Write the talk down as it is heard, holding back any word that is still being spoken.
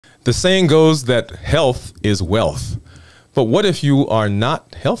The saying goes that health is wealth. But what if you are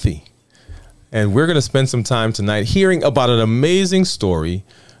not healthy? And we're going to spend some time tonight hearing about an amazing story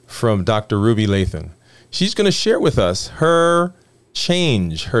from Dr. Ruby Lathon. She's going to share with us her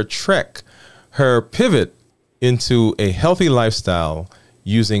change, her trek, her pivot into a healthy lifestyle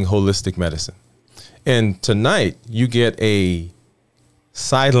using holistic medicine. And tonight you get a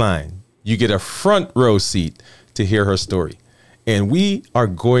sideline, you get a front row seat to hear her story. And we are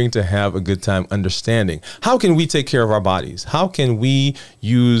going to have a good time understanding how can we take care of our bodies? How can we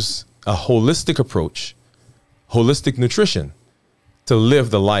use a holistic approach, holistic nutrition, to live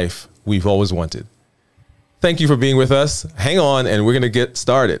the life we've always wanted? Thank you for being with us. Hang on, and we're going to get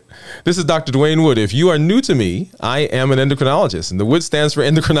started. This is Dr. Dwayne Wood. If you are new to me, I am an endocrinologist, and the Wood stands for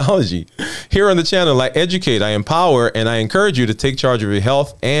endocrinology. Here on the channel, I educate, I empower, and I encourage you to take charge of your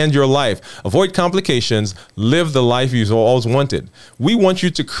health and your life. Avoid complications. Live the life you've always wanted. We want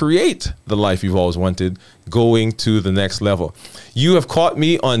you to create the life you've always wanted, going to the next level. You have caught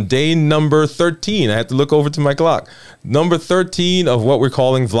me on day number 13. I had to look over to my clock. Number 13 of what we're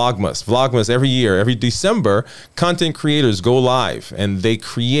calling Vlogmas. Vlogmas every year, every December, content creators go live and they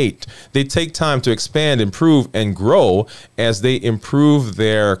create. They take time to expand, improve, and grow as they improve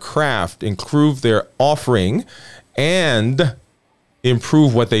their craft, improve their offering, and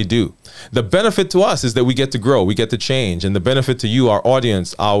improve what they do. The benefit to us is that we get to grow, we get to change. And the benefit to you, our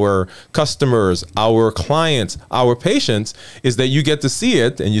audience, our customers, our clients, our patients, is that you get to see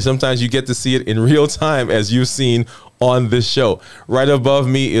it. And sometimes you get to see it in real time, as you've seen on this show. Right above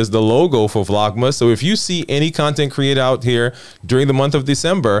me is the logo for Vlogmas. So if you see any content created out here during the month of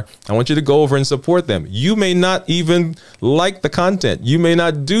December, I want you to go over and support them. You may not even like the content. You may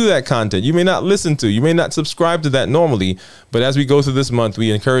not do that content. You may not listen to, you may not subscribe to that normally. But as we go through this month,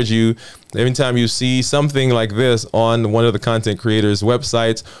 we encourage you, every time you see something like this on one of the content creators'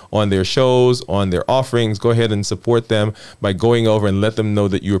 websites, on their shows, on their offerings, go ahead and support them by going over and let them know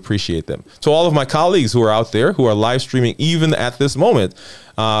that you appreciate them. To all of my colleagues who are out there, who are live streaming even at this moment,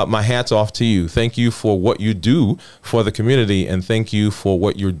 my hat's off to you. Thank you for what you do for the community, and thank you for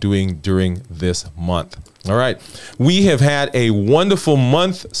what you're doing during this month. All right. We have had a wonderful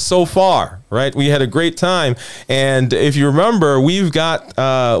month so far, right? We had a great time. And if you remember, we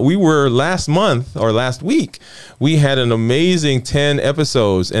were last month or last week, we had an amazing 10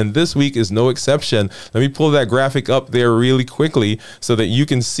 episodes, and this week is no exception. Let me pull that graphic up there really quickly so that you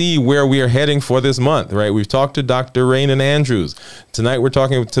can see where we are heading for this month, right? We've talked to Dr. Rainin Andrews. Tonight, we're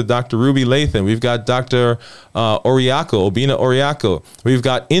talking to Dr. Ruby Lathon. We've got Dr. Obina Oriaco. We've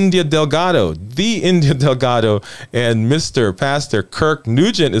got India Delgado, the India Delgado, and Mr. Pastor Kirk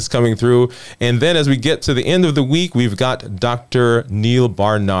Nugent is coming through. And then as we get to the end of the week, we've got Dr. Neil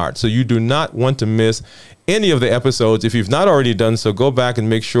Barnard. So you do not want to miss any of the episodes. If you've not already done so, go back and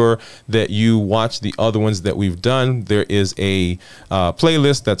make sure that you watch the other ones that we've done. There is a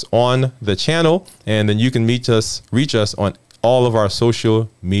playlist that's on the channel, and then you can reach us on all of our social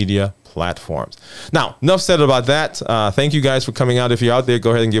media platforms. Now, enough said about that. Thank you guys for coming out. If you're out there,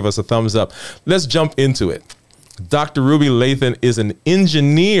 go ahead and give us a thumbs up. Let's jump into it. Dr. Ruby Lathon is an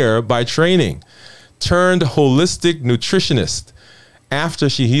engineer by training, turned holistic nutritionist after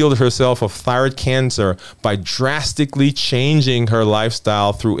she healed herself of thyroid cancer by drastically changing her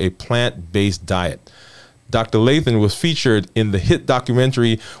lifestyle through a plant-based diet. Dr. Lathon was featured in the hit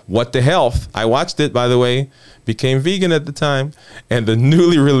documentary, What the Health? I watched it, by the way, became vegan at the time, and the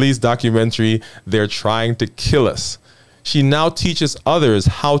newly released documentary, They're Trying to Kill Us. She now teaches others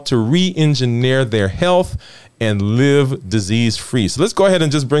how to re-engineer their health and live disease-free. So let's go ahead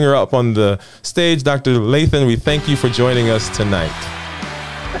and just bring her up on the stage. Dr. Lathon, we thank you for joining us tonight.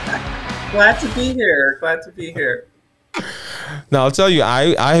 Glad to be here. Glad to be here. Now, I'll tell you,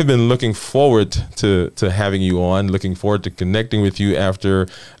 I have been looking forward to having you on, looking forward to connecting with you after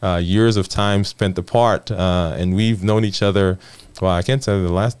years of time spent apart. And we've known each other, well, I can't tell you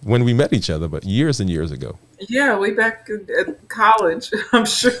the last, when we met each other, but years and years ago. Yeah, way back at college, I'm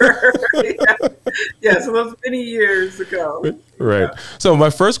sure. Yeah, so that was many years ago. Right. Yeah. So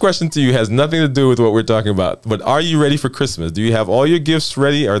my first question to you has nothing to do with what we're talking about, but are you ready for Christmas? Do you have all your gifts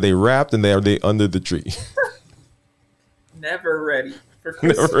ready? Are they wrapped, and are they under the tree? Never ready for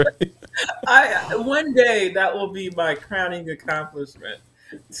Christmas. Never ready. One day that will be my crowning accomplishment,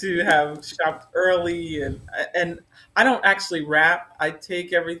 to have shopped early, and I don't actually wrap. I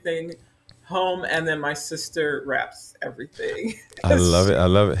take everything home, and then my sister wraps everything. I love it. I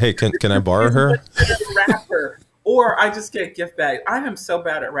love it. Hey, can I borrow her? Wrapper, or I just get a gift bag. I am so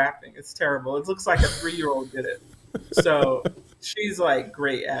bad at wrapping. It's terrible. It looks like a 3-year-old did it. So she's like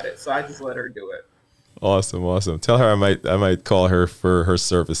great at it. So I just let her do it. Awesome, awesome. Tell her I might call her for her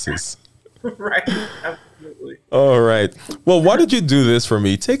services. Right. Absolutely. All right. Well, why don't you do this for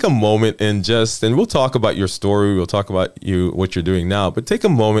me? Take a moment and we'll talk about your story. We'll talk about what you're doing now, but take a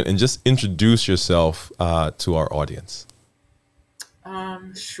moment and just introduce yourself to our audience.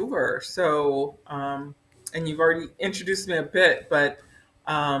 Sure. So, and you've already introduced me a bit, but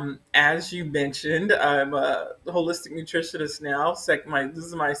as you mentioned, I'm a holistic nutritionist now. This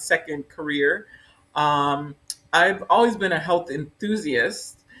is my second career. I've always been a health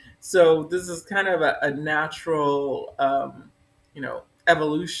enthusiast, so this is kind of a natural,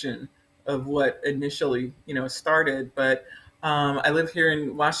 evolution of what initially, started. But I live here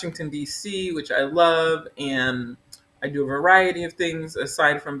in Washington, D.C., which I love, and I do a variety of things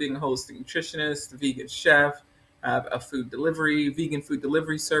aside from being a holistic nutritionist, a vegan chef, a vegan food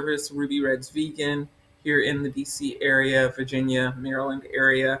delivery service, Ruby Red's Vegan, here in the DC area, Virginia, Maryland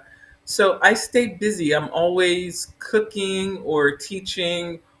area. So I stay busy. I'm always cooking or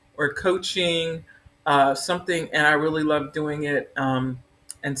teaching or coaching something, and I really love doing it. And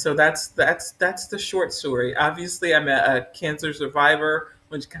so that's the short story. Obviously, I'm a cancer survivor,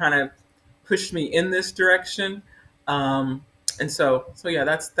 which kind of pushed me in this direction. And so yeah,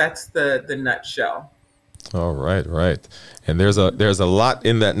 that's the nutshell. All right, right. And there's a lot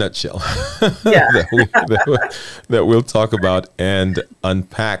in that nutshell Yeah. that we'll talk about and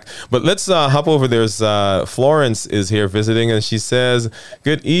unpack. But let's hop over. There's Florence is here visiting, and she says,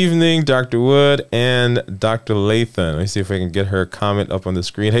 "Good evening, Dr. Wood and Dr. Lathon." Let me see if I can get her comment up on the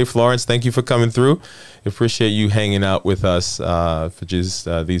screen. Hey, Florence, thank you for coming through. Appreciate you hanging out with us for just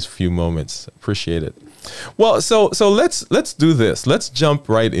these few moments. Appreciate it. Well, so let's do this. Let's jump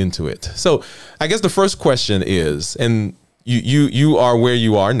right into it. So I guess the first question is, and you are where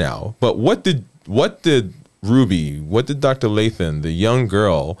you are now, but what did Ruby, what did Dr. Lathon, the young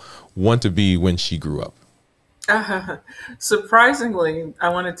girl, want to be when she grew up? Surprisingly, I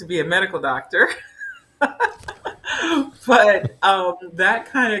wanted to be a medical doctor. But that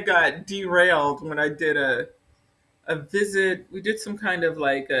kind of got derailed when I did a visit. We did some kind of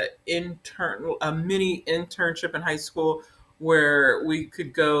like a mini internship in high school where we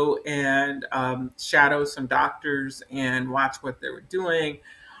could go and shadow some doctors and watch what they were doing.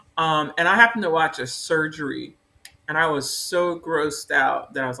 And I happened to watch a surgery, and I was so grossed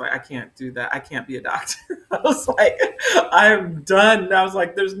out that I was like, I can't do that. I can't be a doctor. I was like, I'm done. And I was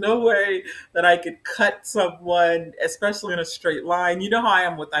like, there's no way that I could cut someone, especially in a straight line. You know how I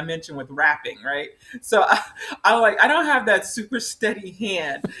am I mentioned with rapping, right? So I don't have that super steady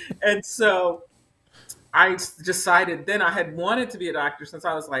hand. And so I decided then I had wanted to be a doctor since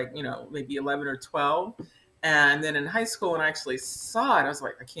I was like, maybe 11 or 12. And then in high school, when I actually saw it, I was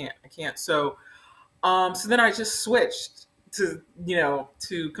like, I can't. So then I just switched to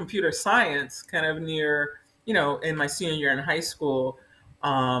computer science kind of near, in my senior year in high school,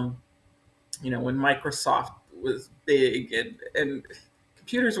 when Microsoft was big and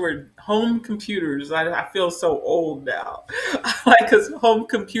computers were home computers. I feel so old now, because home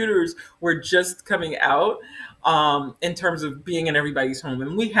computers were just coming out in terms of being in everybody's home.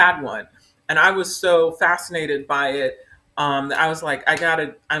 And we had one. And I was so fascinated by it. I was like, I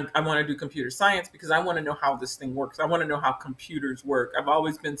want to do computer science because I want to know how this thing works. I want to know how computers work. I've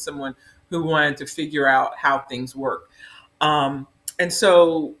always been someone who wanted to figure out how things work. And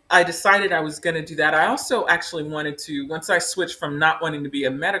so I decided I was going to do that. I also actually wanted to, once I switched from not wanting to be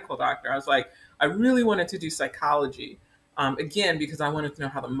a medical doctor, I was like, I really wanted to do psychology, again, because I wanted to know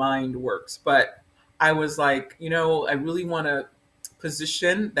how the mind works. But I was like, I really want to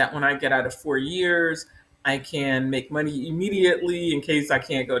position that when I get out of 4 years, I can make money immediately in case I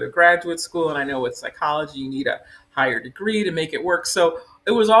can't go to graduate school. And I know with psychology, you need a higher degree to make it work. So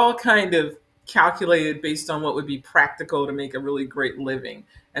it was all kind of calculated based on what would be practical to make a really great living.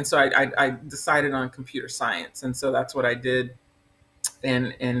 And so I decided on computer science. And so that's what I did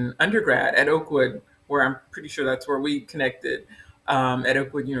in undergrad at Oakwood, where I'm pretty sure that's where we connected, at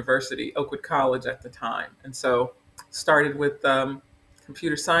Oakwood University, Oakwood College at the time. And so started with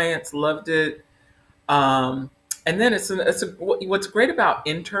computer science, loved it. And then what's great about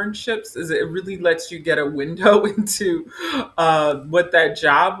internships is it really lets you get a window into what that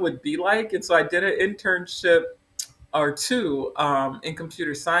job would be like. And so I did an internship or two in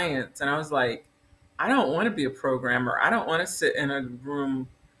computer science, and I was like, I don't want to be a programmer. I don't want to sit in a room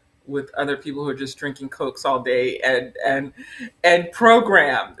with other people who are just drinking Cokes all day and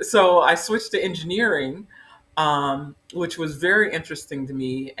program. So I switched to engineering, which was very interesting to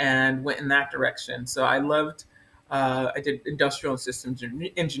me, and went in that direction. So I loved, I did industrial and systems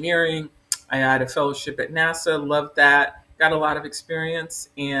engineering. I had a fellowship at NASA, loved that, got a lot of experience.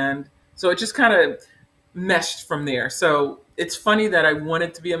 And so it just kind of meshed from there. So it's funny that I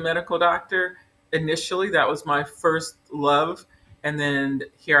wanted to be a medical doctor initially. That was my first love. And then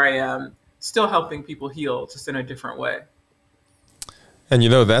here I am still helping people heal, just in a different way. And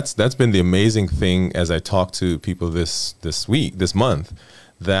that's been the amazing thing as I talk to people this month,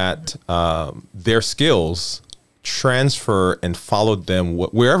 that their skills transfer and followed them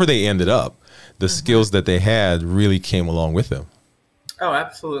wherever they ended up. The skills that they had really came along with them. Oh,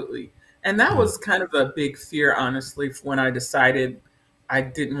 absolutely. And that was kind of a big fear, honestly, when I decided I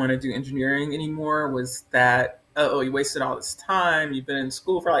didn't want to do engineering anymore, was that, oh, you wasted all this time. You've been in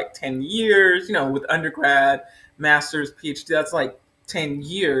school for like 10 years, with undergrad, master's, PhD, that's like 10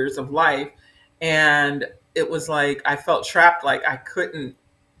 years of life. And it was like, I felt trapped, like I couldn't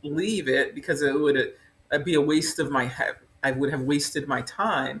leave it because it would be a waste of I would have wasted my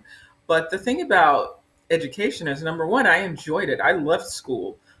time. But the thing about education is, number one, I enjoyed it. I loved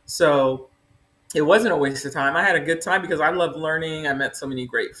school. So it wasn't a waste of time. I had a good time because I loved learning. I met so many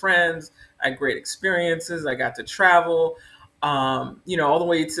great friends. I had great experiences. I got to travel, all the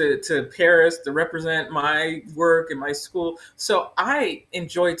way to Paris to represent my work and my school. So I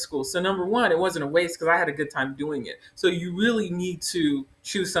enjoyed school. So number one, it wasn't a waste because I had a good time doing it. So you really need to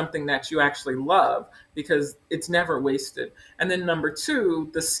choose something that you actually love, because it's never wasted. And then number two,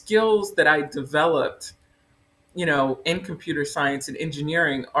 the skills that I developed in computer science and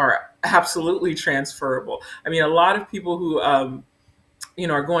engineering are absolutely transferable. I mean, a lot of people who, are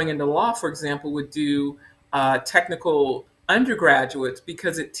going into law, for example, would do technical undergraduates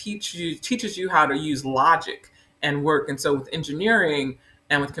because it teaches you how to use logic and work. And so with engineering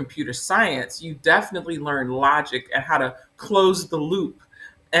and with computer science, you definitely learn logic and how to close the loop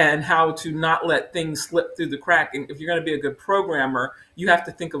and how to not let things slip through the crack. And if you're going to be a good programmer, you have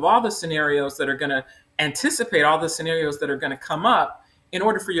to think of all the scenarios that are going to anticipate all the scenarios that are going to come up in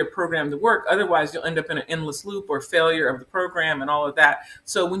order for your program to work. Otherwise, you'll end up in an endless loop or failure of the program and all of that.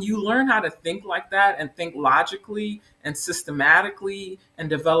 So when you learn how to think like that and think logically and systematically and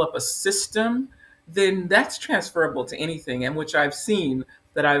develop a system, then that's transferable to anything, and which I've seen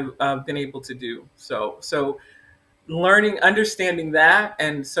that I've been able to do. So learning, understanding that.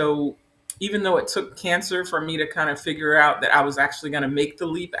 And so even though it took cancer for me to kind of figure out that I was actually going to make the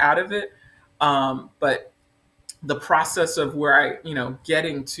leap out of it, but the process of where I,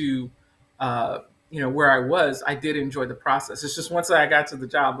 getting to, where I was, I did enjoy the process. It's just once I got to the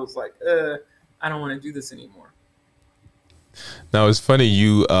job, I was like, I don't want to do this anymore. Now, it's funny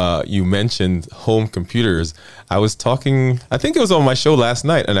you mentioned home computers. I was talking, I think it was on my show last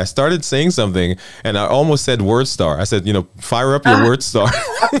night, and I started saying something, and I almost said WordStar. I said, fire up your WordStar.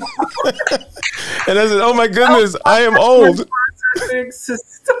 And I said, oh my goodness, I am old.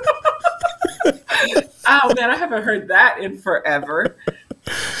 Oh man, I haven't heard that in forever.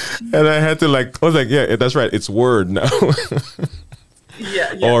 And I had to I was like, yeah, that's right, it's Word now.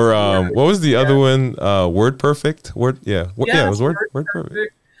 Yeah. Or what was the other one? Word Perfect. It was Word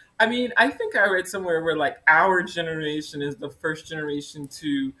Perfect. I mean, I think I read somewhere where our generation is the first generation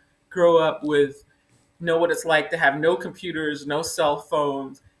to grow up with, know what it's like to have no computers, no cell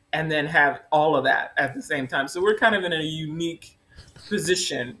phones, and then have all of that at the same time. So we're kind of in a unique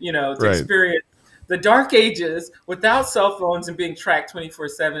position, to experience the dark ages without cell phones and being tracked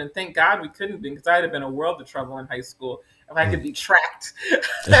 24/7. And thank God we couldn't be, because I'd have been a world of trouble in high school if I could be tracked.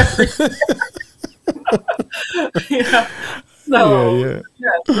 So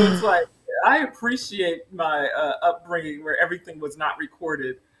it's like, I appreciate my upbringing where everything was not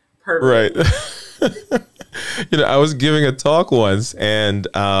recorded perfectly. Right. I was giving a talk once, and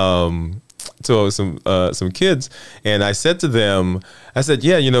to some kids, and I said to them, I said,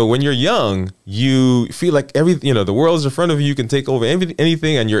 when you're young, you feel like the world is in front of you. You can take over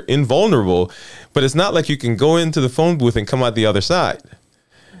anything, and you're invulnerable. But it's not like you can go into the phone booth and come out the other side.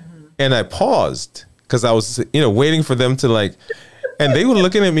 Mm-hmm. And I paused because I was, waiting for them to and they were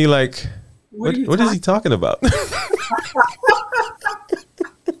looking at me like, what is he talking about?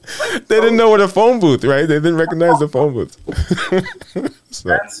 They didn't know what a phone booth, right? They didn't recognize the phone booth. So,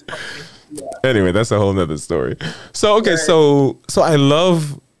 that's funny. Yeah. Anyway, that's a whole nother story. So, okay. So I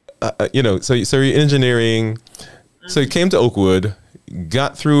love, so you're engineering. Mm-hmm. So you came to Oakwood,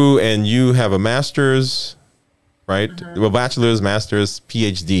 got through, and you have a master's, right? Mm-hmm. Well, bachelor's, master's,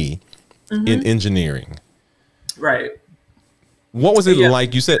 PhD in engineering. Right. What was it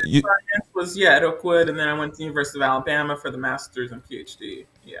like? You said you was at Oakwood, and then I went to the University of Alabama for the master's and PhD.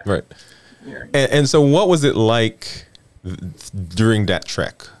 Yeah. Right. And so what was it like during that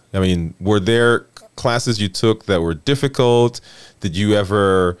trek? I mean, were there classes you took that were difficult? Did you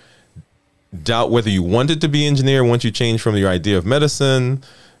ever doubt whether you wanted to be an engineer once you changed from your idea of medicine?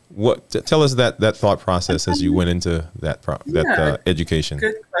 Tell us that thought process as you went into Yeah, education.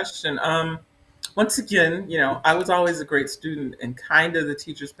 good question. Once again, I was always a great student and kind of the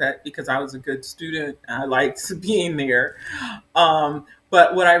teacher's pet because I was a good student. I liked being there.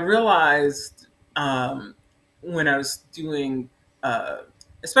 But what I realized when I was doing, uh,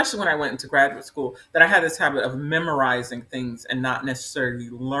 especially when I went into graduate school, that I had this habit of memorizing things and not necessarily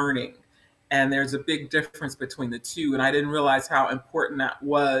learning. And there's a big difference between the two. And I didn't realize how important that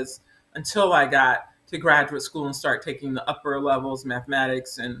was until I got to graduate school and start taking the upper levels,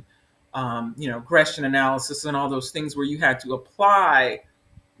 mathematics and regression analysis and all those things where you had to apply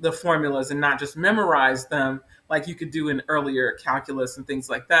the formulas and not just memorize them like you could do in earlier calculus and things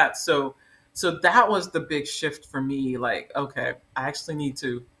like that. So that was the big shift for me. Like, okay, I actually need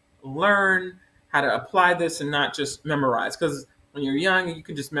to learn how to apply this and not just memorize. Because when you're young, you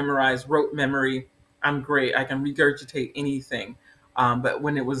can just memorize rote memory. I'm great. I can regurgitate anything. But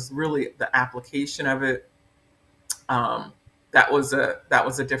when it was really the application of it, um, that was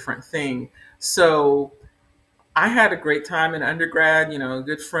a different thing. So I had a great time in undergrad,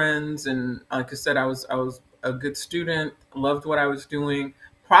 good friends, and like I said, I was a good student, loved what I was doing.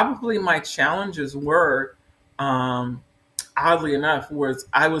 Probably my challenges were, um, oddly enough, was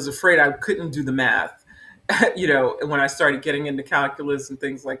I was afraid I couldn't do the math. When I started getting into calculus and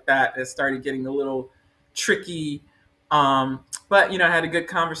things like that, it started getting a little tricky. But I had a good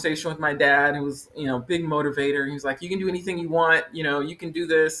conversation with my dad, who was big motivator. He was like, "You can do anything you want. You can do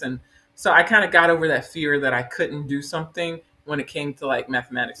this." And so I kind of got over that fear that I couldn't do something when it came to like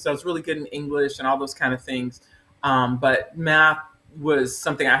mathematics. So I was really good in English and all those kind of things, but math was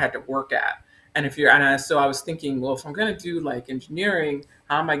something I had to work at. And so I was thinking, well, if I'm going to do like engineering,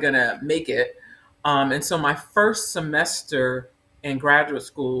 how am I going to make it? And so my first semester in graduate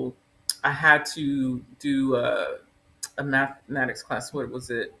school, I had to do a mathematics class. What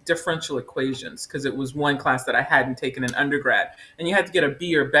was it? Differential equations, because it was one class that I hadn't taken in undergrad, and you had to get a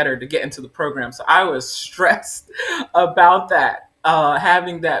B or better to get into the program. So I was stressed about that,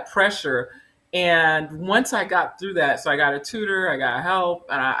 having that pressure. And once I got through that, so I got a tutor, I got help,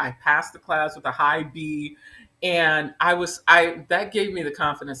 and I passed the class with a high B. And I that gave me the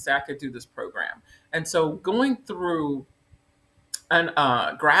confidence that I could do this program. And so going through an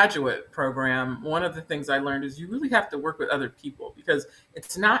graduate program, one of the things I learned is you really have to work with other people because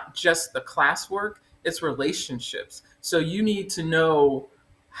it's not just the classwork, it's relationships. So you need to know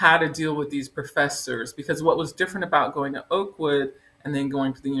how to deal with these professors, because what was different about going to Oakwood and then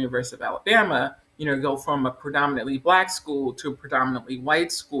going to the University of Alabama, go from a predominantly black school to a predominantly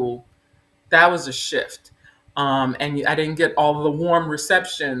white school, that was a shift. And I didn't get all the warm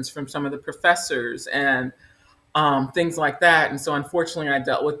receptions from some of the professors and things like that. And so, unfortunately, I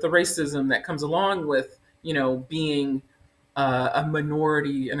dealt with the racism that comes along with, being a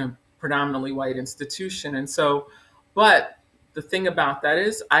minority in a predominantly white institution. And so, but the thing about that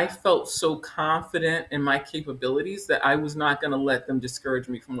is, I felt so confident in my capabilities that I was not going to let them discourage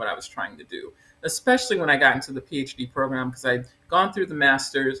me from what I was trying to do, especially when I got into the PhD program, because I'd gone through the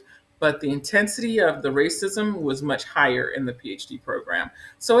master's, but the intensity of the racism was much higher in the PhD program.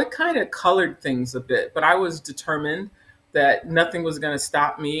 So it kind of colored things a bit, but I was determined that nothing was going to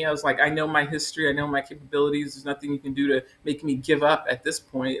stop me. I was like, I know my history, I know my capabilities. There's nothing you can do to make me give up at this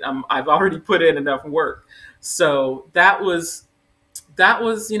point. I've already put in enough work. So that was,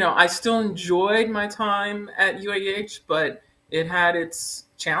 I still enjoyed my time at UAH, but it had its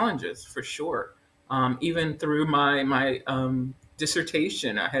challenges for sure. Even through my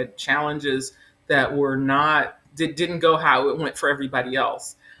dissertation, I had challenges that didn't go how it went for everybody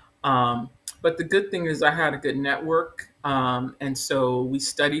else. But the good thing is I had a good network, and so we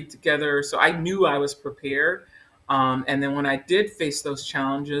studied together. So I knew I was prepared. And then when I did face those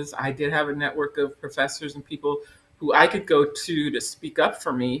challenges, I did have a network of professors and people who I could go to speak up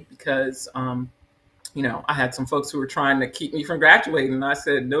for me because, I had some folks who were trying to keep me from graduating. And I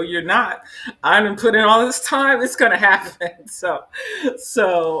said, no, you're not. I'm going to put in all this time. It's going to happen.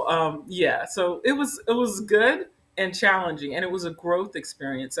 Yeah. So it was good and challenging, and it was a growth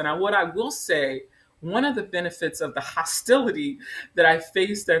experience. And what I will say, one of the benefits of the hostility that I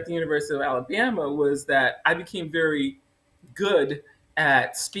faced at the University of Alabama was that I became very good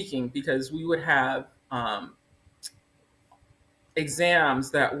at speaking because we would have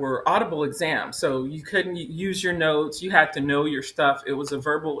exams that were audible exams. So you couldn't use your notes. You had to know your stuff. It was a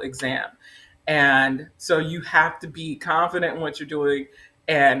verbal exam. And so you have to be confident in what you're doing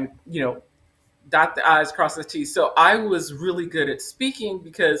and, dot the I's, cross the T's. So I was really good at speaking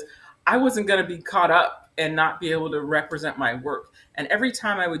because I wasn't going to be caught up and not be able to represent my work. And every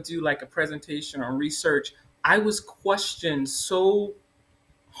time I would do like a presentation or research, I was questioned so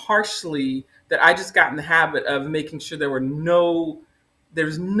harshly that I just got in the habit of making sure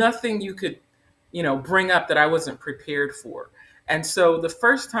there's nothing you could, bring up that I wasn't prepared for. And so the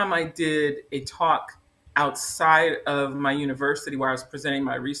first time I did a talk outside of my university where I was presenting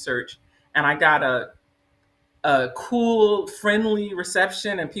my research, and I got a cool, friendly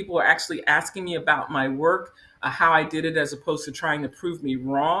reception, and people were actually asking me about my work, how I did it, as opposed to trying to prove me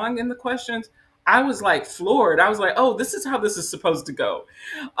wrong in the questions. I was like floored. I was like, oh, this is how this is supposed to go.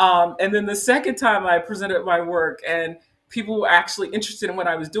 And then the second time I presented my work, and people were actually interested in what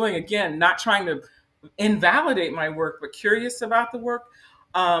I was doing, again, not trying to invalidate my work, but curious about the work.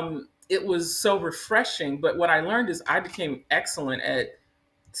 It was so refreshing. But what I learned is I became excellent at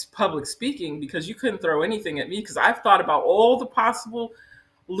public speaking because you couldn't throw anything at me, because I've thought about all the possible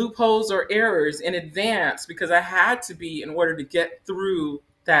loopholes or errors in advance, because I had to be, in order to get through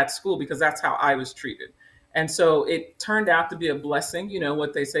that school, because that's how I was treated. And so it turned out to be a blessing. You know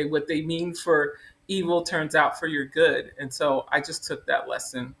what they say, what they mean for evil turns out for your good. And so I just took that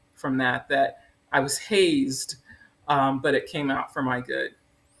lesson from that I was hazed, but it came out for my good.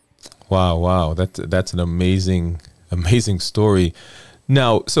 Wow, wow, that's an amazing story.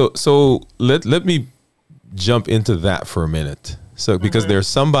 Now, so let me jump into that for a minute. So, because there's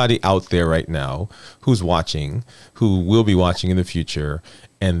somebody out there right now who's watching, who will be watching in the future,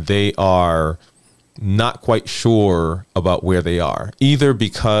 and they are not quite sure about where they are, either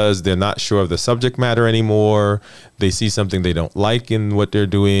because they're not sure of the subject matter anymore, they see something they don't like in what they're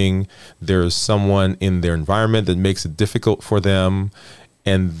doing, there's someone in their environment that makes it difficult for them,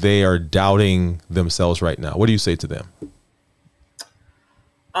 and they are doubting themselves right now. What do you say to them?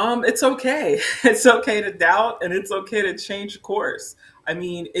 It's okay. It's okay to doubt, and it's okay to change course. I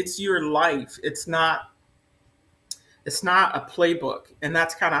mean, it's your life. It's not a playbook. And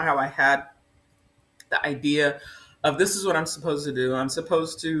that's kind of how I had the idea of, this is what I'm supposed to do. I'm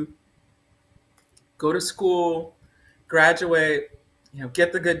supposed to go to school, graduate,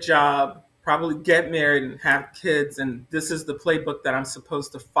 get the good job, probably get married and have kids. And this is the playbook that I'm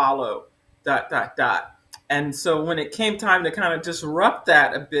supposed to follow, ... And so when it came time to kind of disrupt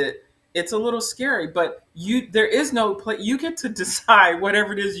that a bit, it's a little scary, but there is no play. You get to decide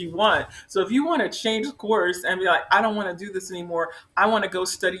whatever it is you want. So if you want to change course and be like, I don't want to do this anymore, I want to go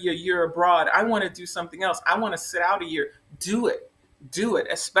study a year abroad, I want to do something else, I want to sit out a year, do it. Do it.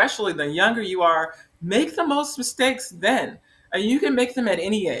 Especially the younger you are, make the most mistakes then. And you can make them at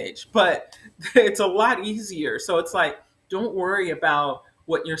any age, but it's a lot easier. So it's like, don't worry about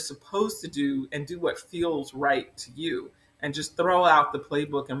what you're supposed to do, and do what feels right to you, and just throw out the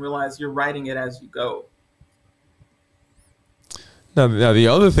playbook and realize you're writing it as you go. Now the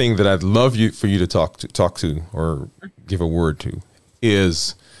other thing that I'd love for you to talk to or give a word to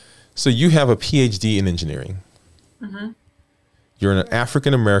is, so you have a PhD in engineering. You're an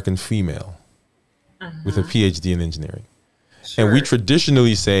African-American female with a PhD in engineering. Sure. And we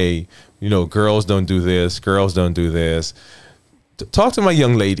traditionally say, girls don't do this, girls don't do this. Talk to my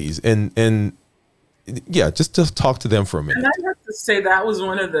young ladies and yeah, just to talk to them for a minute. And I have to say that was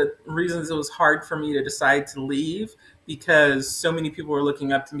one of the reasons it was hard for me to decide to leave, because so many people were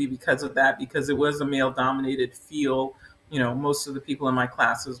looking up to me because of that, because it was a male-dominated field. Most of the people in my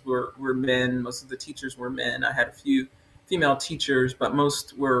classes were men. Most of the teachers were men. I had a few female teachers, but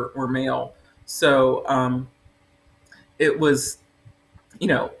most were male. So it was,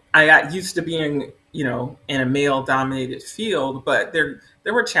 I got used to being in a male-dominated field, but there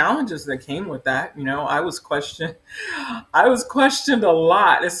were challenges that came with that. I was questioned a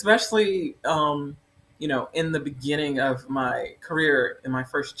lot, especially in the beginning of my career, in my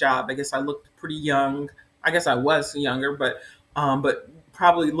first job. I guess I looked pretty young. I guess I was younger, but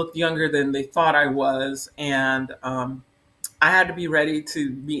probably looked younger than they thought I was, and I had to be ready to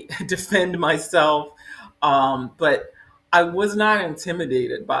defend myself, but I was not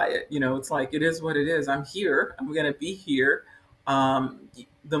intimidated by it. It's like, it is what it is. I'm here. I'm going to be here.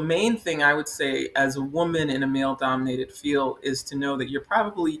 The main thing I would say as a woman in a male-dominated field is to know that you're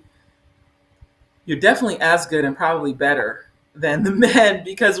definitely as good and probably better than the men,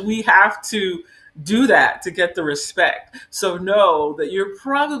 because we have to do that to get the respect. So know that you're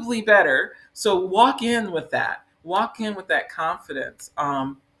probably better. So walk in with that. Walk in with that confidence.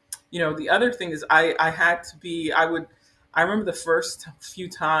 The other thing is I remember the first few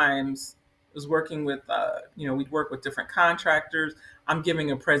times I was working with, we'd work with different contractors. I'm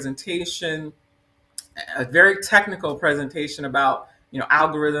giving a presentation, a very technical presentation about,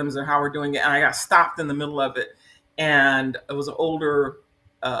 algorithms and how we're doing it. And I got stopped in the middle of it. And it was an older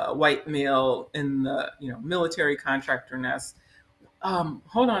white male in the, military contractor nest.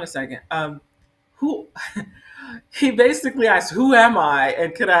 Hold on a second. who he basically asked, who am I?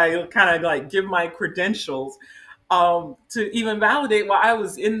 And could I kind of like give my credentials to even validate why I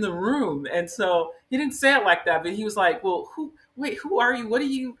was in the room? And so he didn't say it like that, but he was like, well, who are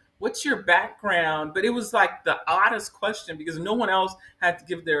you? What's your background? But it was like the oddest question because no one else had to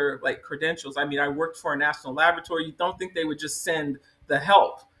give their like credentials. I mean, I worked for a national laboratory. You don't think they would just send the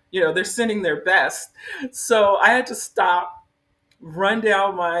help. They're sending their best. So I had to stop, run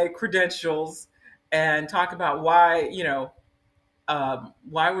down my credentials, and talk about why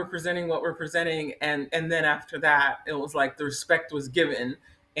we're presenting what we're presenting, and then after that, it was like the respect was given,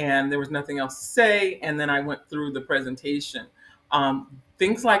 and there was nothing else to say, and then I went through the presentation.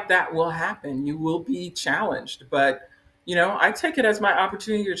 Things like that will happen. You will be challenged, but I take it as my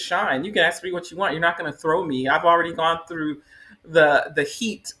opportunity to shine. You can ask me what you want. You're not going to throw me. I've already gone through the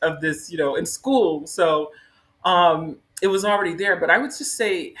heat of this, in school, so it was already there. But I would just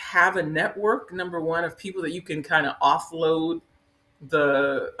say have a network, number one, of people that you can kind of offload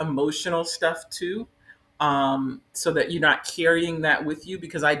the emotional stuff to, so that you're not carrying that with you.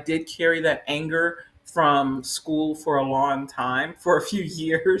 Because I did carry that anger from school for a long time, for a few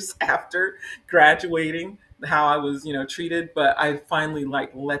years after graduating, how I was, treated. But I finally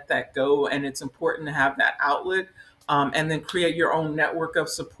like let that go, and it's important to have that outlet, and then create your own network of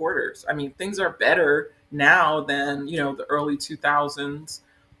supporters. I mean, things are better now than the early 2000s,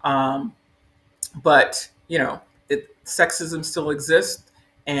 but sexism still exists,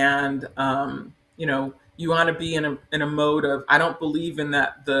 and you want to be in a mode of, I don't believe in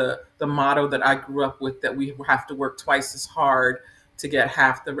that the motto that I grew up with, that we have to work twice as hard to get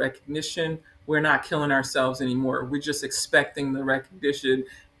half the recognition. We're not killing ourselves anymore. We're just expecting the recognition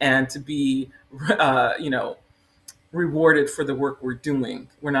and to be rewarded for the work we're doing.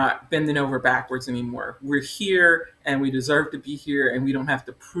 We're not bending over backwards anymore. We're here and we deserve to be here, and we don't have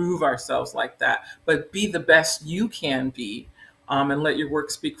to prove ourselves like that. But be the best you can be, and let your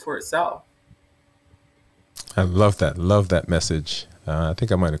work speak for itself. I love that. Love that message. I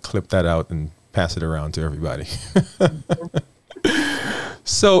think I might have clipped that out and pass it around to everybody.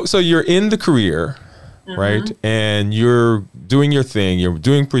 So you're in the career, right? And you're doing your thing. You're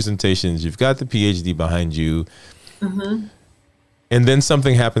doing presentations. You've got the PhD behind you. And then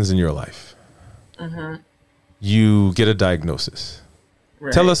something happens in your life. You get a diagnosis.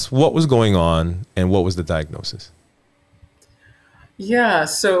 Right. Tell us what was going on and what was the diagnosis? Yeah,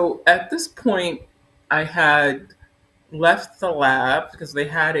 so at this point, I had left the lab because they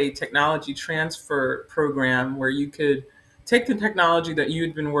had a technology transfer program where you could take the technology that you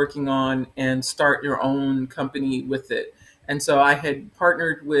had been working on and start your own company with it. And so I had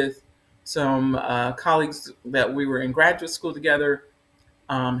partnered with some colleagues that we were in graduate school together,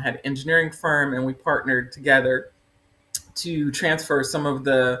 had an engineering firm, and we partnered together to transfer some of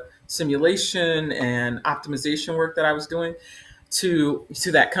the simulation and optimization work that I was doing to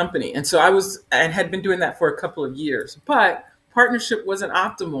that company. And so I had been doing that for a couple of years, but partnership wasn't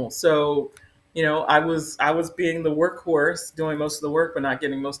optimal. So, I was being the workhorse, doing most of the work, but not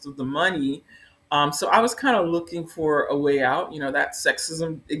getting most of the money. So I was kind of looking for a way out. That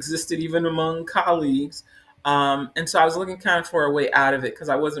sexism existed even among colleagues. And so I was looking kind of for a way out of it because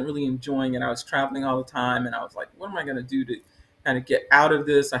I wasn't really enjoying it. I was traveling all the time, and I was like, what am I going to do to kind of get out of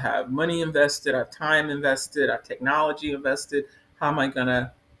this? I have money invested, I have time invested, I have technology invested. How am I going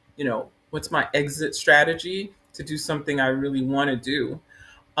to, what's my exit strategy to do something I really want to do?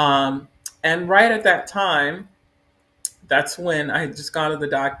 And right at that time, that's when I had just gone to the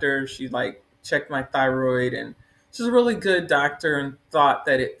doctor. She like checked my thyroid, and she's a really good doctor, and thought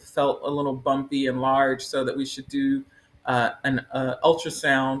that it felt a little bumpy and large, so that we should do an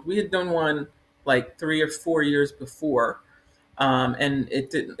ultrasound. We had done one like 3 or 4 years before, and it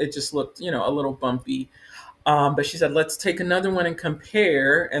didn't. It just looked, a little bumpy. But she said, let's take another one and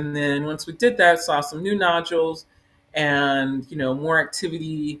compare. And then once we did that, saw some new nodules and, more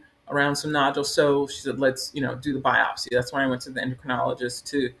activity around some nodules. So she said, let's, do the biopsy. That's when I went to the endocrinologist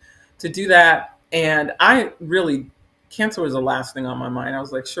to do that. And cancer was the last thing on my mind. I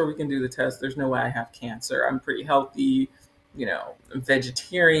was like, sure, we can do the test. There's no way I have cancer. I'm pretty healthy, I'm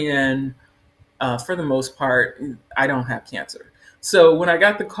vegetarian. For the most part, I don't have cancer. So when I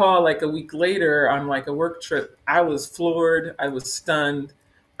got the call like a week later on like a work trip, I was floored. I was stunned.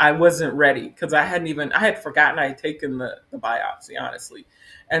 I wasn't ready because I had forgotten I had taken the biopsy, honestly.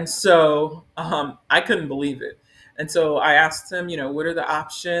 And so I couldn't believe it. And so I asked him, what are the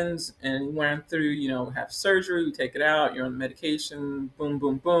options? And he went through, have surgery, we take it out, you're on medication, boom,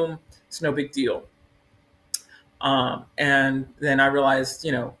 boom, boom. It's no big deal. And then I realized,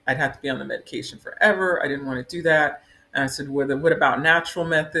 I'd have to be on the medication forever. I didn't want to do that. And I said, what about natural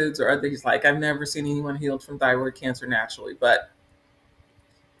methods or other? He's like, I've never seen anyone healed from thyroid cancer naturally, but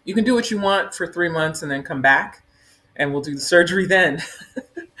you can do what you want for 3 months and then come back and we'll do the surgery then.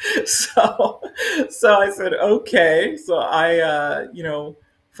 so, so I said, okay. So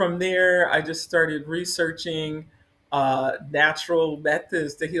from there, I just started researching natural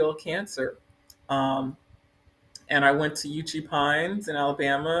methods to heal cancer. Um, and I went to Uchee Pines in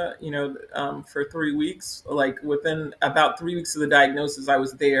Alabama, for 3 weeks. Like within about 3 weeks of the diagnosis, I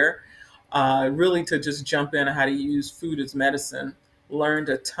was there, really to just jump in on how to use food as medicine. Learned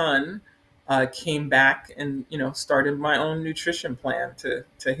a ton. Came back and started my own nutrition plan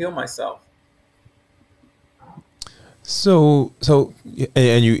to heal myself. So,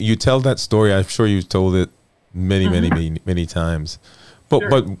 and you tell that story. I'm sure you've told it many, many, Mm-hmm. many, many times. Sure.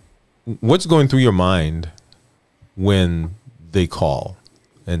 But what's going through your mind when they call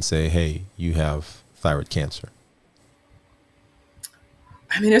and say, "Hey, you have thyroid cancer"?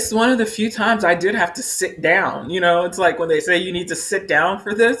 I mean, it's one of the few times I did have to sit down. It's like when they say you need to sit down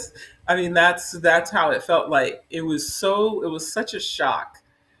for this. I mean, that's how it felt like. It was such a shock.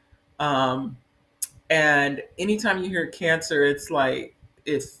 Um, and anytime you hear cancer, it's like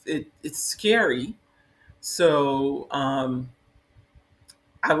it's scary. So I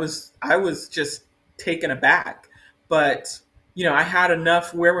was just taken aback, but I had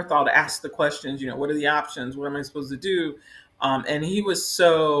enough wherewithal to ask the questions. What are the options? What am I supposed to do? And he was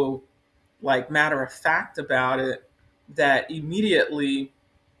so like matter of fact about it that immediately,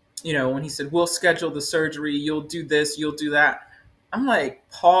 when he said, "We'll schedule the surgery. You'll do this. You'll do that." I'm like,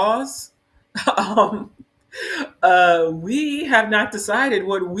 pause. um, we have not decided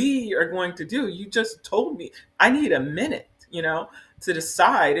what we are going to do. You just told me I need a minute, to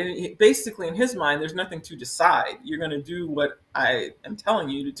decide. And basically, in his mind, there's nothing to decide. You're going to do what I am telling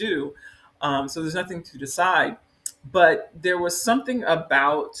you to do. So there's nothing to decide. But there was something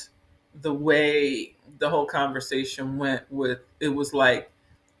about the way the whole conversation went with it was like,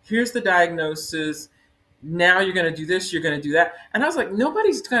 here's the diagnosis. Now you're going to do this, you're going to do that. And I was like,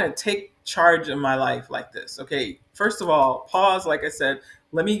 nobody's going to take charge of my life like this. Okay, first of all, pause. Like I said,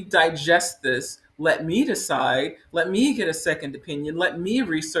 let me digest this. Let me decide. Let me get a second opinion. Let me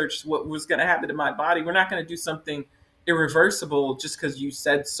research what was going to happen to my body. We're not going to do something irreversible just because you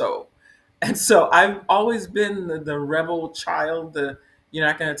said so. And so I've always been the rebel child, the you're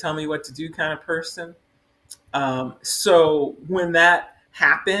not going to tell me what to do kind of person. So when that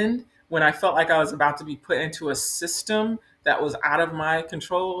happened, when I felt like I was about to be put into a system that was out of my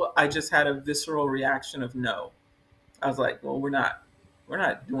control, I just had a visceral reaction of no. I was like, well, we're not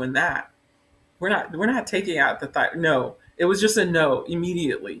doing that. We're not taking out the thyroid. No, it was just a no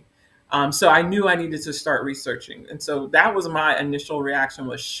immediately. So I knew I needed to start researching, and so that was my initial reaction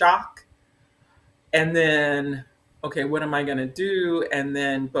was shock, and then okay, what am I going to do? And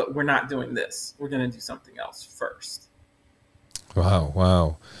then, but we're not doing this. We're going to do something else first. Wow,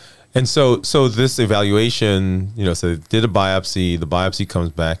 wow. And so this evaluation, so they did a biopsy. The biopsy comes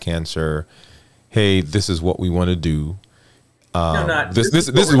back cancer. Hey, this is what we want to do. No, not This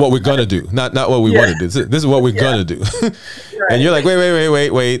is what we're gonna do. Not what we want to do. This is what we're gonna do. Right. And you're like,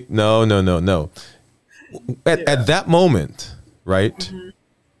 wait. No. At that moment, right? Mm-hmm.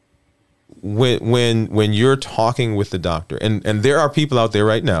 When you're talking with the doctor, and there are people out there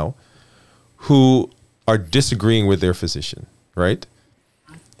right now who are disagreeing with their physician, right?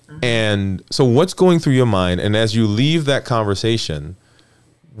 Mm-hmm. And so what's going through your mind? And as you leave that conversation,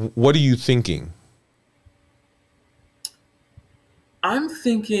 what are you thinking? I'm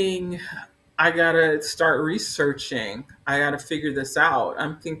thinking I gotta start researching. I gotta figure this out.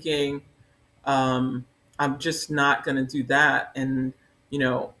 I'm thinking I'm just not gonna do that. And,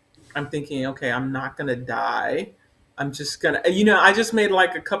 I'm thinking, okay, I'm not gonna die. I'm just gonna, I just made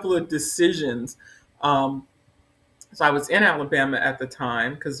like a couple of decisions. So I was in Alabama at the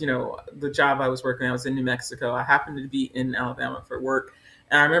time because, the job I was working, I was in New Mexico. I happened to be in Alabama for work.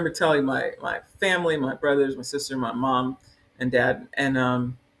 And I remember telling my family, my brothers, my sister, my mom and dad,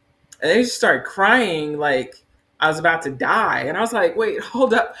 and they just started crying like I was about to die. And I was like, wait,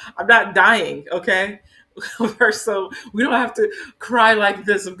 hold up. I'm not dying, okay? So we don't have to cry like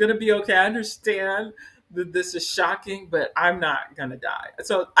this. I'm going to be okay. I understand that this is shocking, but I'm not going to die.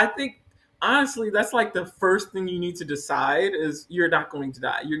 So I think, honestly, that's like the first thing you need to decide is you're not going to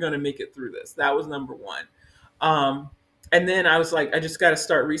die. You're going to make it through this. That was number one. And then I was like, I just got to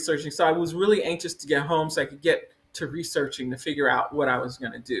start researching. So I was really anxious to get home so I could get to researching to figure out what I was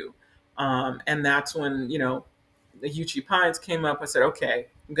going to do. And that's when, the Uchee Pines came up. I said, okay,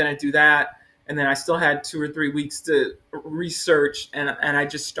 I'm going to do that. And then I still had 2 or 3 weeks to research. And I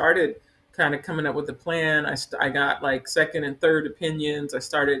just started kind of coming up with a plan. I got like second and third opinions. I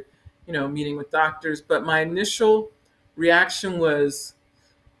started, meeting with doctors. But my initial reaction was,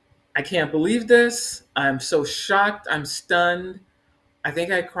 I can't believe this. I'm so shocked. I'm stunned. I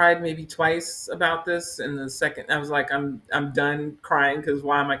think I cried maybe twice about this. And the second, I was like, I'm done crying, because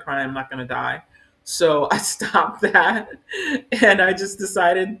why am I crying? I'm not going to die. So I stopped that, and I just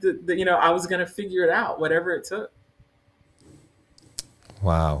decided that I was going to figure it out, whatever it took.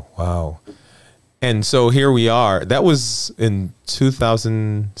 Wow. Wow. And so here we are. That was in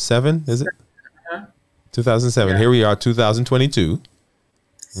 2007, is it? 2007. Yeah. Here we are, 2022.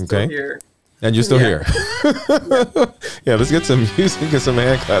 Still Okay. here. And you're still Yeah. here. Yeah, let's get some music and some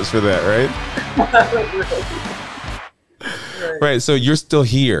hand claps for that, right? Right. So you're still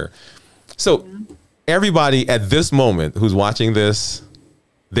here. So everybody at this moment who's watching this,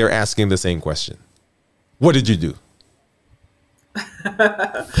 they're asking the same question. What did you do?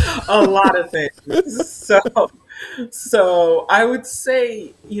 A lot of things. So I would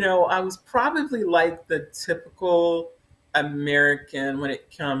say, I was probably like the typical American when it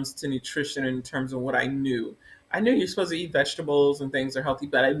comes to nutrition in terms of what I knew. I knew you're supposed to eat vegetables and things are healthy,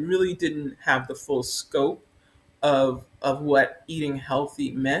 but I really didn't have the full scope of what eating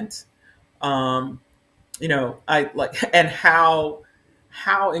healthy meant. Um, I like, and how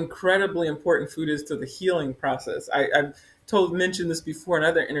incredibly important food is to the healing process. I've mentioned this before in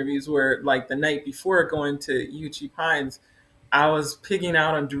other interviews, where like the night before going to UG Pines, I was pigging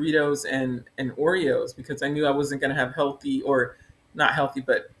out on Doritos and Oreos, because I knew I wasn't going to have healthy, or not healthy,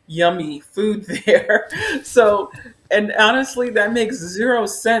 but yummy food there. So, and honestly, that makes zero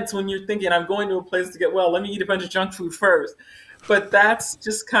sense when you're thinking, I'm going to a place to get well, let me eat a bunch of junk food first. But that's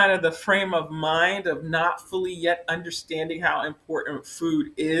just kind of the frame of mind of not fully yet understanding how important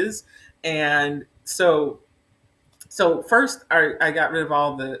food is. And so first, I got rid of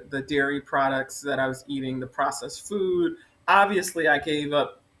all the dairy products that I was eating, the processed food. Obviously, I gave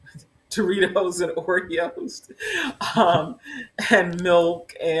up Doritos and Oreos, and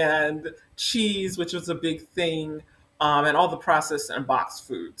milk and cheese, which was a big thing, and all the processed and boxed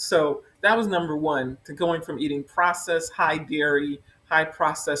food. So that was number one, to going from eating processed, high dairy, high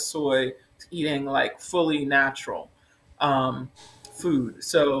processed soy, to eating like fully natural um, food.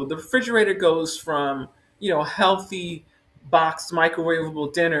 So the refrigerator goes from, healthy boxed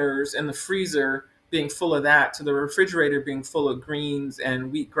microwavable dinners, and the freezer being full of that, to the refrigerator being full of greens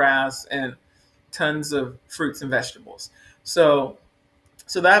and wheatgrass and tons of fruits and vegetables. So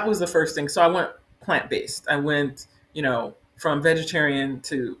that was the first thing. So I went plant-based. I went, from vegetarian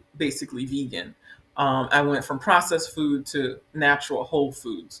to basically vegan. I went from processed food to natural whole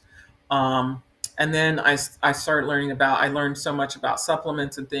foods. And then I started learning I learned so much about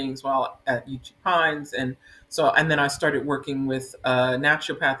supplements and things while at UG Pines. And then I started working with a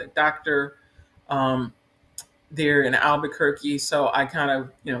naturopathic doctor there in Albuquerque. So I kind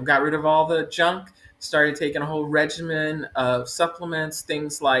of, got rid of all the junk, started taking a whole regimen of supplements,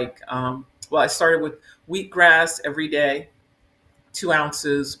 things like, I started with wheatgrass every day, 2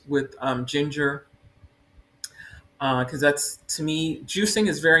 ounces with ginger, because that's, to me, juicing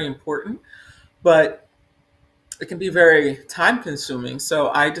is very important, but it can be very time consuming. So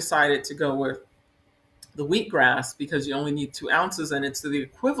I decided to go with the wheatgrass, because you only need 2 ounces, and it's the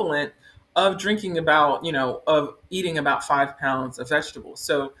equivalent of drinking about, of eating about 5 pounds of vegetables.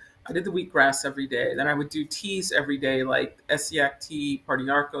 So I did the wheatgrass every day. Then I would do teas every day, like Essiac tea,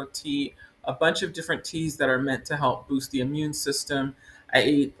 Pardiarco tea, a bunch of different teas that are meant to help boost the immune system. I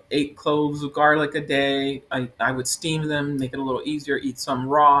ate 8 cloves of garlic a day. I would steam them, make it a little easier, eat some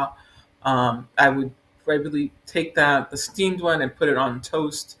raw. I would regularly take the steamed one, and put it on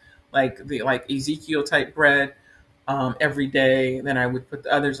toast, like Ezekiel type bread, every day. Then I would put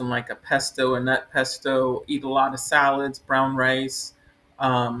the others in like a pesto, a nut pesto, eat a lot of salads, brown rice,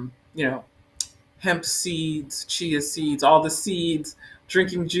 you know, hemp seeds, chia seeds, all the seeds,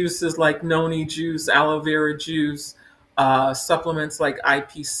 drinking juices like noni juice, aloe vera juice, supplements like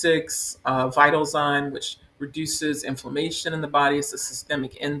IP6, Vitalzyme, which reduces inflammation in the body. It's a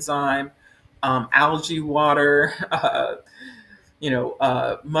systemic enzyme. Algae water,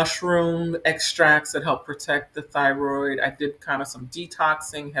 mushroom extracts that help protect the thyroid. I did kind of some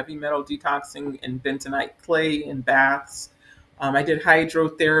detoxing, heavy metal detoxing, and bentonite clay in baths. I did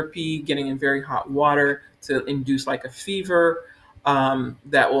hydrotherapy, getting in very hot water to induce like a fever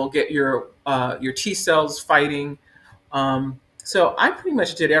that will get your T cells fighting. So I pretty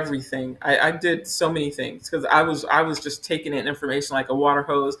much did everything. I did so many things because I was just taking in information like a water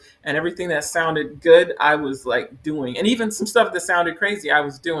hose, and everything that sounded good, I was like doing, and even some stuff that sounded crazy, I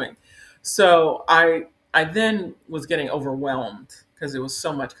was doing. So I I then was getting overwhelmed because it was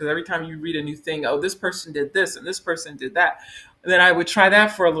so much. Because every time you read a new thing, oh, this person did this and this person did that. And then I would try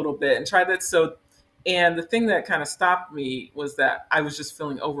that for a little bit and try that. So, and the thing that kind of stopped me was that I was just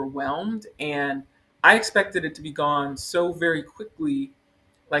feeling overwhelmed, and I expected it to be gone so very quickly,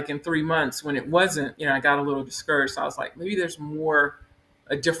 like in 3 months, when it wasn't. I got a little discouraged. So I was like, maybe there's more,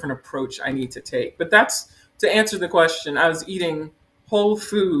 a different approach I need to take. But that's to answer the question. I was eating whole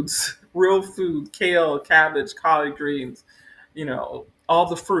foods, real food, kale, cabbage, collard greens, all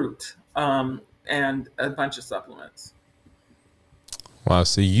the fruit, and a bunch of supplements. Wow.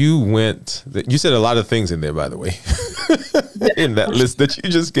 So you said a lot of things in there, by the way, in that list that you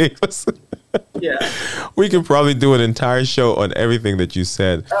just gave us. Yeah. We could probably do an entire show on everything that you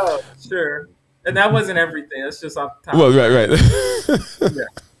said. Oh, sure. And that wasn't everything. That's just off the top. Well, right.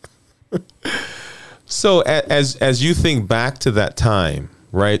 Yeah. So as you think back to that time,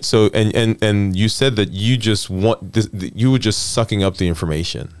 right? So and you said that you just you were just sucking up the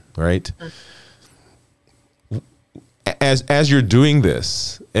information, right? As you're doing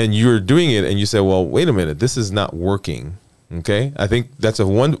this and you're doing it and you say, well, wait a minute, this is not working. Okay. I think that's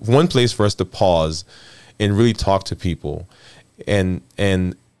one place for us to pause and really talk to people and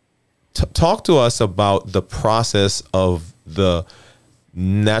talk to us about the process of the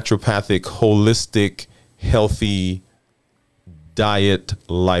naturopathic, holistic, healthy diet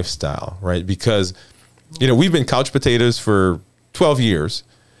lifestyle, right? Because, we've been couch potatoes for 12 years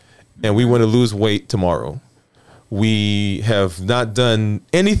and we want to lose weight tomorrow. We have not done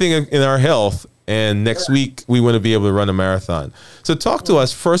anything in our health, and next week we want to be able to run a marathon. So talk to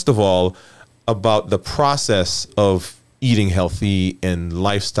us, first of all, about the process of eating healthy and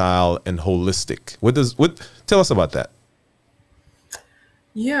lifestyle and holistic. Tell us about that.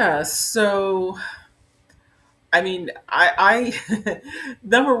 Yeah. So, I mean, I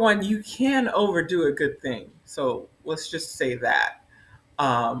number one, you can overdo a good thing. So let's just say that.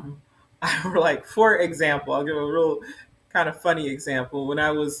 For example, I'll give a real kind of funny example. When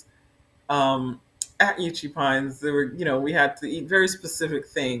I was at Ichi Pines, we had to eat very specific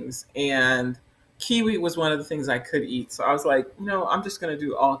things, and kiwi was one of the things I could eat. So I was like, I'm just going to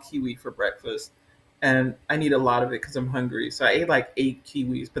do all kiwi for breakfast, and I need a lot of it because I'm hungry. So I ate like 8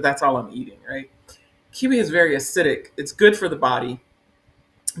 kiwis, but that's all I'm eating, right? Kiwi is very acidic. It's good for the body,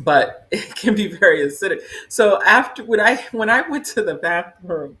 but it can be very acidic. So after when I went to the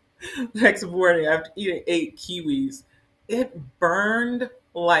bathroom next morning after eating 8 kiwis, it burned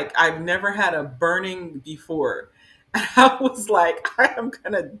like I've never had a burning before. And I was like, I am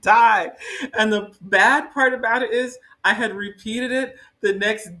gonna die. And the bad part about it is I had repeated it the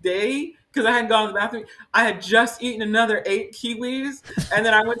next day because I hadn't gone to the bathroom. I had just eaten another 8 kiwis, and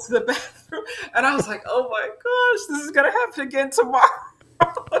then I went to the bathroom, and I was like, oh my gosh, this is gonna happen again tomorrow.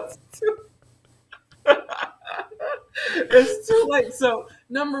 It's too late. So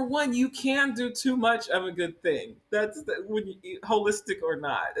number one, you can do too much of a good thing. That's when you eat holistic or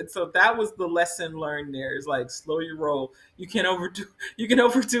not. And so that was the lesson learned there. Is like slow your roll. You can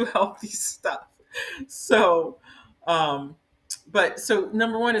overdo healthy stuff. So, so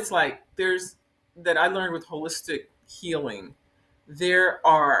number one, it's like there's that I learned with holistic healing. There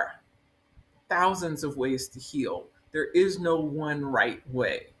are thousands of ways to heal. There is no one right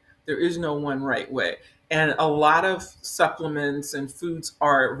way. There is no one right way. And a lot of supplements and foods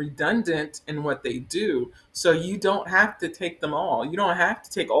are redundant in what they do. So you don't have to take them all. You don't have to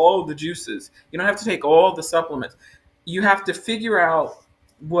take all the juices. You don't have to take all the supplements. You have to figure out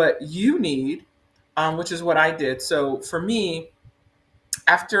what you need, which is what I did. So for me,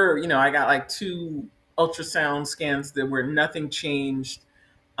 after, I got like 2 ultrasound scans that were nothing changed,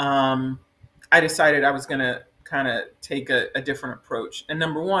 I decided I was going to kind of take a different approach. And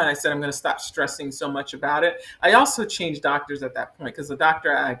number one, I said, I'm going to stop stressing so much about it. I also changed doctors at that point because the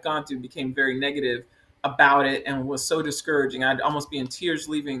doctor I had gone to became very negative about it and was so discouraging. I'd almost be in tears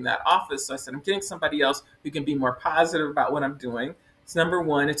leaving that office. So I said, I'm getting somebody else who can be more positive about what I'm doing. It's number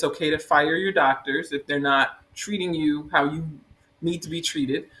one, it's okay to fire your doctors if they're not treating you how you need to be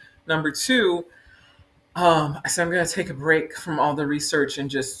treated. Number two, I said, I'm going to take a break from all the research and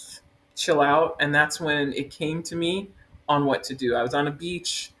just chill out. And that's when it came to me on what to do. I was on a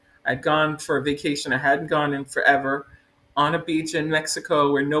beach. I'd gone for a vacation. I hadn't gone in forever, on a beach in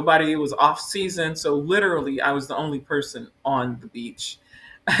Mexico where nobody was off season. So literally I was the only person on the beach,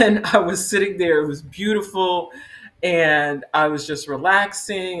 and I was sitting there. It was beautiful. And I was just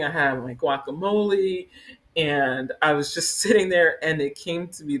relaxing. I had my guacamole and I was just sitting there, and it came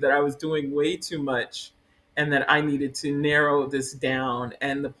to me that I was doing way too much and that I needed to narrow this down.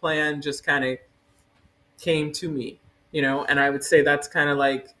 And the plan just kind of came to me, and I would say that's kind of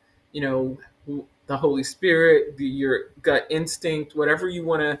like, the the Holy Spirit, your gut instinct, whatever you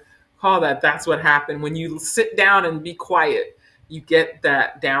want to call that. That's what happened when you sit down and be quiet. You get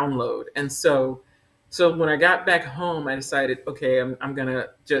that download. And so when I got back home, I decided, okay, I'm gonna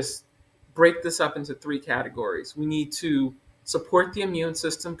just break this up into three categories. We need to support the immune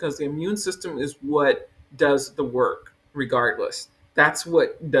system, because the immune system is what does the work regardless. That's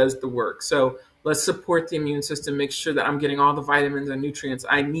what does the work. So let's support the immune system, make sure that I'm getting all the vitamins and nutrients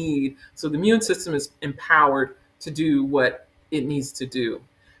I need, so the immune system is empowered to do what it needs to do.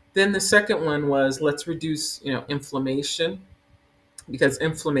 Then the second one was, let's reduce, inflammation, because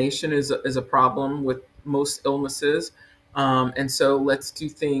inflammation is a problem with most illnesses. And so let's do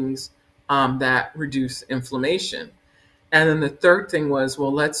things that reduce inflammation. And then the third thing was,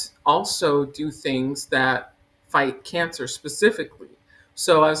 well, let's also do things that fight cancer specifically.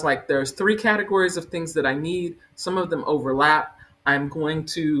 So I was like, there's three categories of things that I need. Some of them overlap. I'm going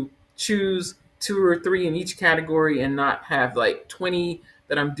to choose two or three in each category and not have like 20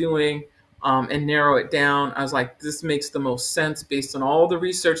 that I'm doing, and narrow it down. I was like, this makes the most sense based on all the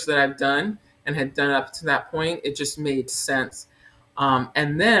research that I've done and had done up to that point. It just made sense.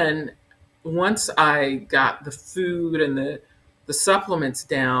 And then once I got the food and the supplements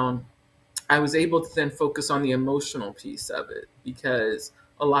down, I was able to then focus on the emotional piece of it, because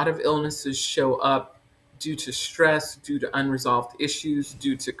a lot of illnesses show up due to stress, due to unresolved issues,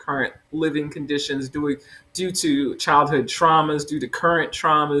 due to current living conditions, due to childhood traumas, due to current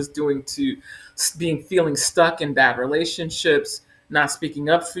traumas, due to feeling stuck in bad relationships, not speaking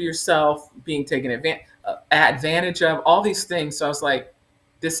up for yourself, being taken advantage of, all these things. So I was like,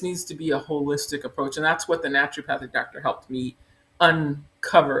 this needs to be a holistic approach. And that's what the naturopathic doctor helped me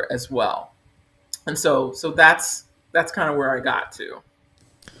uncover as well. And so that's kind of where I got to.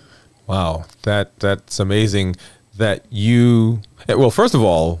 Wow, that's amazing that you, well, first of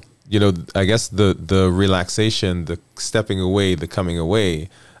all, I guess the relaxation, the stepping away, the coming away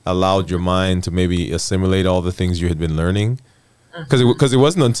allowed your mind to maybe assimilate all the things you had been learning. Because it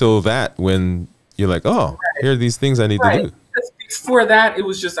wasn't until that when you're like, oh, here are these things I need to do. Because before that, I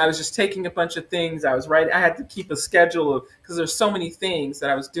was just taking a bunch of things. I was writing. I had to keep a schedule because there's so many things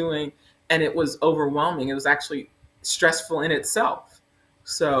that I was doing, and it was overwhelming. It was actually stressful in itself.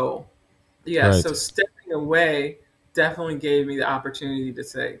 So, yeah. Right. So stepping away definitely gave me the opportunity to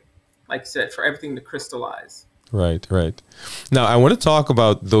say, like I said, for everything to crystallize. Right. Now, I want to talk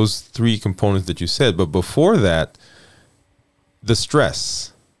about those three components that you said, but before that, the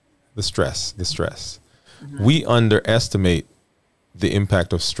stress. Mm-hmm. We underestimate the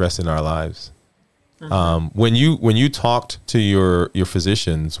impact of stress in our lives. Mm-hmm. When you talked to your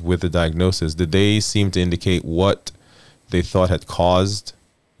physicians with the diagnosis, did they seem to indicate what they thought had caused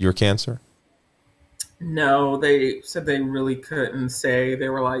your cancer? No, they said they really couldn't say. They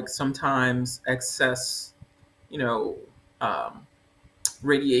were like, sometimes excess,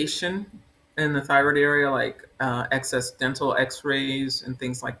 radiation in the thyroid area, like excess dental x-rays and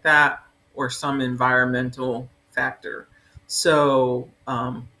things like that, or some environmental factor. So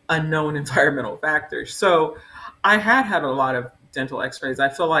unknown environmental factors. So I had a lot of dental x-rays. I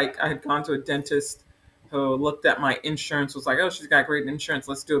feel like I had gone to a dentist who looked at my insurance, was like, oh, she's got great insurance,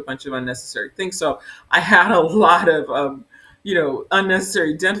 let's do a bunch of unnecessary things. So I had a lot of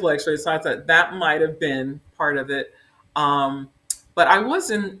unnecessary dental x-rays. So I thought that might have been part of it. But I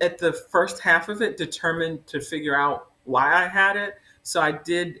wasn't, at the first half of it, determined to figure out why I had it. So I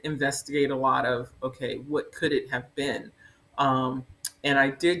did investigate a lot of, okay, what could it have been? And I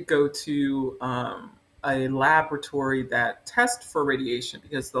did go to a laboratory that tests for radiation,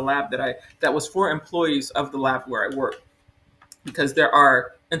 because the lab that was for employees of the lab where I work, because there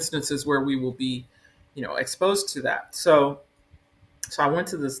are instances where we will be, exposed to that. So I went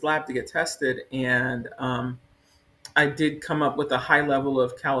to this lab to get tested, and I did come up with a high level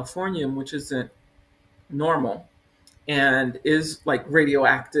of californium, which isn't normal and is like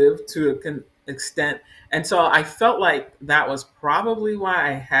radioactive to an extent. And so I felt like that was probably why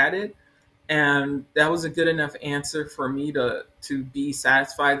I had it. And that was a good enough answer for me to be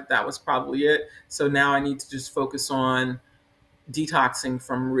satisfied that that was probably it. So now I need to just focus on detoxing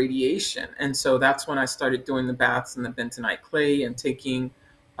from radiation. And so that's when I started doing the baths in the bentonite clay and taking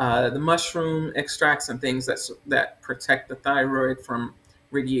the mushroom extracts and things that protect the thyroid from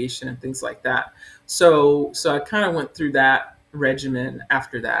radiation and things like that. So I kind of went through that regimen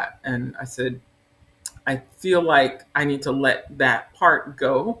after that. And I said, I feel like I need to let that part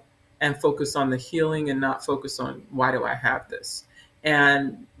go and focus on the healing and not focus on why do I have this.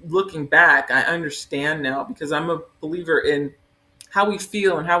 And looking back, I understand now, because I'm a believer in how we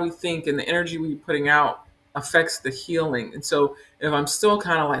feel and how we think and the energy we're putting out affects the healing. And so if I'm still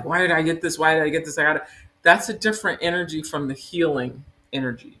kind of like, why did I get this? Why did I get this? That's a different energy from the healing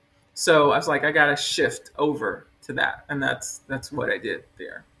energy. So I was like, I got to shift over to that. And that's what I did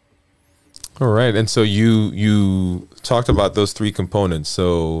there. All right. And so you talked about those three components.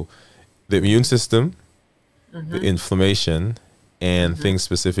 So the immune system, the inflammation, and things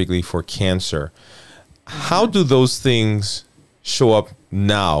specifically for cancer. How do those things show up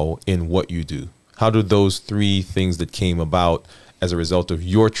now in what you do? How do those three things that came about as a result of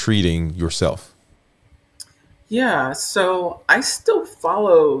your treating yourself? Yeah, so I still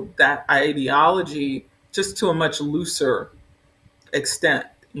follow that ideology just to a much looser extent,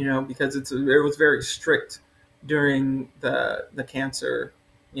 because it was very strict during the cancer,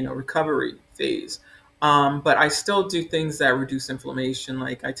 recovery phase. But I still do things that reduce inflammation,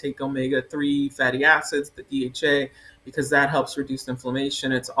 like I take omega-3 fatty acids, the DHA, because that helps reduce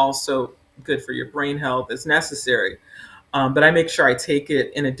inflammation. It's also good for your brain health. It's necessary. But I make sure I take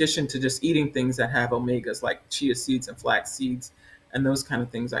it in addition to just eating things that have omegas, like chia seeds and flax seeds and those kind of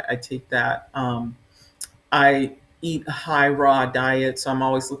things. I take that. I eat a high raw diet, so I'm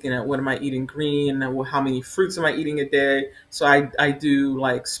always looking at what am I eating green, and how many fruits am I eating a day. So I do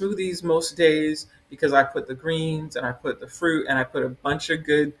like smoothies most days because I put the greens and I put the fruit and I put a bunch of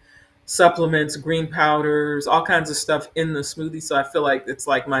good supplements, green powders, all kinds of stuff in the smoothie. So I feel like it's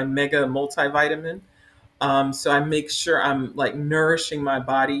like my mega multivitamin. So I make sure I'm like nourishing my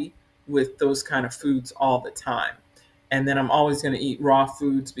body with those kind of foods all the time. And then I'm always going to eat raw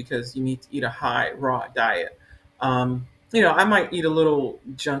foods because you need to eat a high raw diet. I might eat a little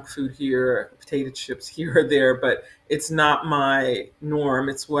junk food here, potato chips here or there, but it's not my norm.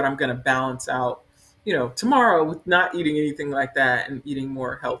 It's what I'm going to balance out, tomorrow with not eating anything like that and eating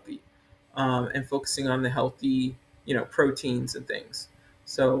more healthy, and focusing on the healthy, proteins and things.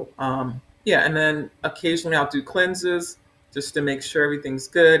 So, yeah, and then occasionally I'll do cleanses just to make sure everything's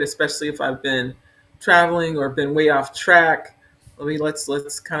good, especially if I've been traveling or been way off track.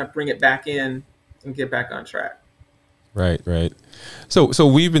 Let's kind of bring it back in and get back on track. Right, right. So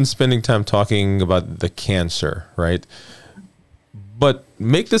we've been spending time talking about the cancer, right? But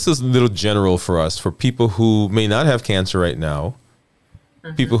make this a little general for us, for people who may not have cancer right now,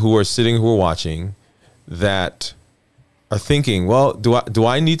 people who are sitting, who are watching, that are thinking, well, do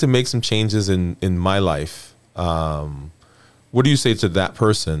I need to make some changes in my life? What do you say to that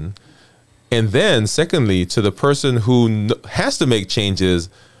person? And then secondly, to the person who has to make changes,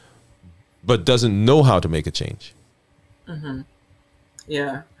 but doesn't know how to make a change.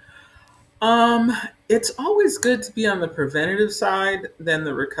 Yeah. It's always good to be on the preventative side than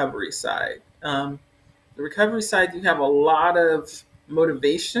the recovery side. The recovery side, you have a lot of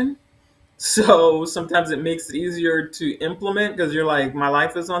motivation. So sometimes it makes it easier to implement because you're like, my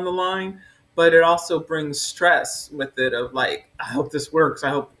life is on the line. But it also brings stress with it of like, I hope this works. I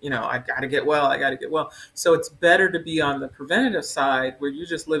hope, I got to get well. I got to get well. So it's better to be on the preventative side where you're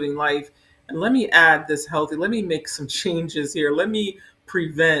just living life. And let me add this healthy. Let me make some changes here. Let me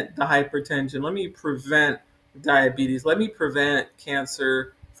prevent the hypertension. Let me prevent diabetes. Let me prevent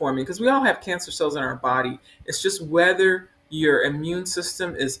cancer forming, because we all have cancer cells in our body. It's just whether your immune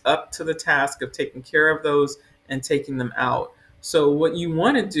system is up to the task of taking care of those and taking them out. So what you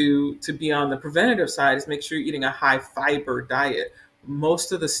want to do to be on the preventative side is make sure you're eating a high fiber diet.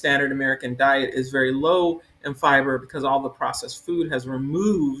 Most of the standard American diet is very low in fiber because all the processed food has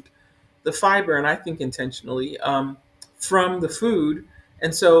removed the fiber, and I think intentionally, from the food.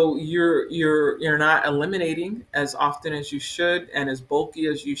 And so you're not eliminating as often as you should and as bulky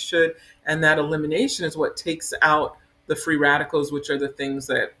as you should. And that elimination is what takes out the free radicals, which are the things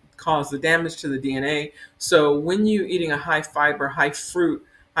that cause the damage to the DNA. So when you're eating a high fiber, high fruit,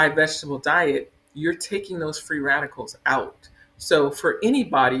 high vegetable diet, you're taking those free radicals out. So for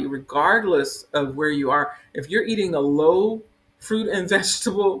anybody, regardless of where you are, if you're eating a low fruit and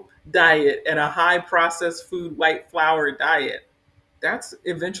vegetable diet and a high processed food, white flour diet, that's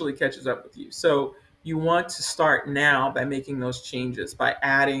eventually catches up with you. So you want to start now by making those changes, by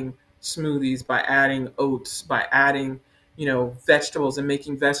adding smoothies, by adding oats, by adding, vegetables and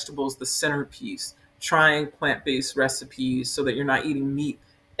making vegetables the centerpiece, trying plant-based recipes so that you're not eating meat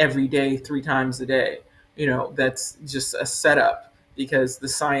every day, 3 times a day. That's just a setup because the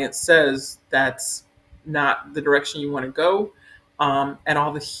science says that's not the direction you want to go. And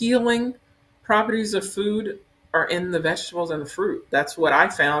all the healing properties of food are in the vegetables and the fruit. That's what I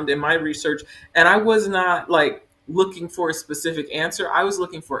found in my research. And I was not like looking for a specific answer. I was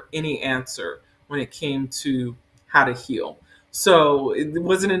looking for any answer when it came to how to heal. So it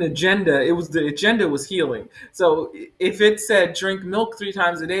wasn't an agenda. The agenda was healing. So if it said drink milk 3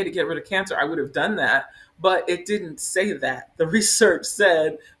 times a day to get rid of cancer, I would have done that. but it didn't say that. The research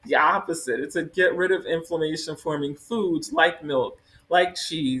said the opposite. It said get rid of inflammation forming foods like milk, like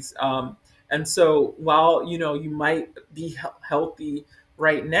cheese. And so while, you might be healthy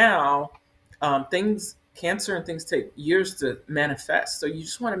right now, cancer and things take years to manifest. So you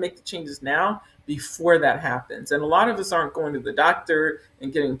just want to make the changes now before that happens. And a lot of us aren't going to the doctor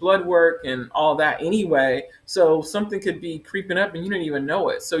and getting blood work and all that anyway. So something could be creeping up and you don't even know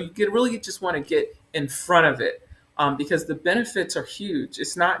it. So you really just want to get in front of it, because the benefits are huge.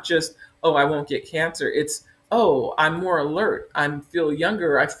 It's not just, oh, I won't get cancer. It's, oh, I'm more alert. I feel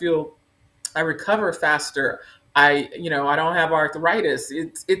younger. I recover faster. I don't have arthritis.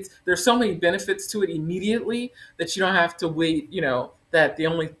 There's so many benefits to it immediately that you don't have to wait, that the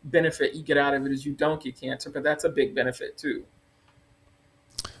only benefit you get out of it is you don't get cancer, but that's a big benefit too.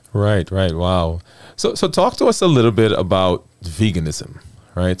 Right, right. Wow. So talk to us a little bit about veganism,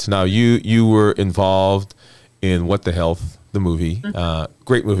 right? Now you were involved in What the Health, the movie.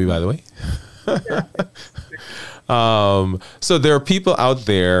 Great movie, by the way. So there are people out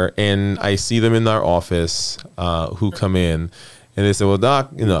there, and I see them in our office who come in and they say, well,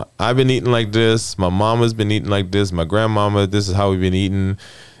 doc, I've been eating like this. My mama's been eating like this. My grandmama, this is how we've been eating.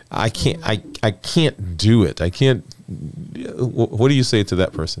 I can't do it. I can't. What do you say to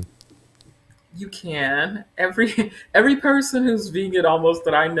that person? You can. Every person who's vegan almost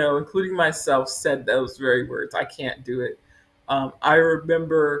that I know, including myself, said those very words. I can't do it. I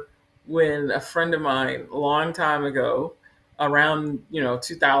remember when a friend of mine a long time ago, around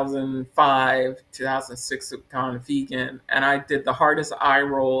 2005, 2006, had gone vegan, and I did the hardest eye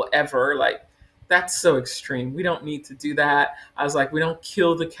roll ever. Like, that's so extreme. We don't need to do that. I was like, we don't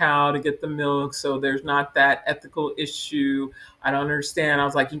kill the cow to get the milk, so there's not that ethical issue. I don't understand. I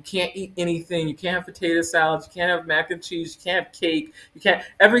was like, you can't eat anything. You can't have potato salads. You can't have mac and cheese. You can't have cake. You can't,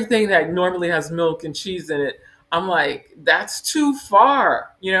 everything that normally has milk and cheese in it. I'm like, that's too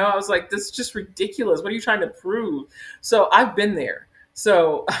far. I was like, this is just ridiculous. What are you trying to prove? So I've been there.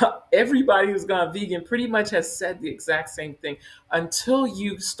 So everybody who's gone vegan pretty much has said the exact same thing until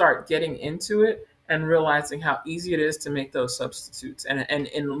you start getting into it and realizing how easy it is to make those substitutes. And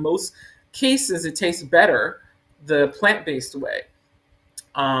in most cases, it tastes better the plant-based way.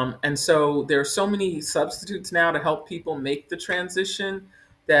 And so there are so many substitutes now to help people make the transition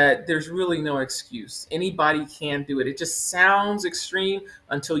that there's really no excuse. Anybody can do it. It just sounds extreme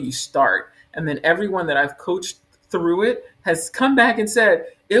until you start. And then everyone that I've coached through it has come back and said,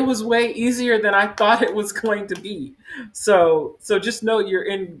 it was way easier than I thought it was going to be. So just know you're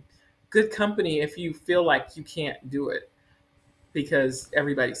in good company if you feel like you can't do it, because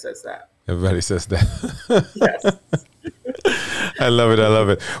everybody says that. Everybody says that. Yes. I love it. I love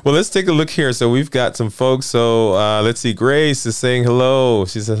it. Well, let's take a look here. So we've got some folks. So let's see. Grace is saying hello.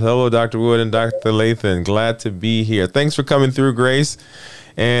 She says, hello, Dr. Wood and Dr. Lathon. Glad to be here. Thanks for coming through, Grace.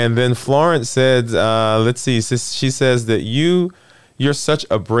 And then Florence said, let's see. She says that you're such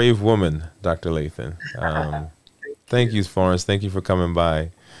a brave woman, Dr. Lathon. Thank you, Florence. Thank you for coming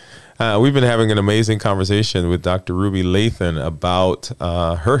by. We've been having an amazing conversation with Dr. Ruby Lathon about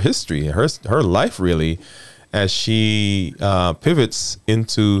her history, her life, really, as she pivots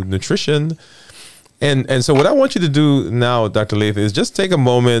into nutrition. And so what I want you to do now, Dr. Lathon, is just take a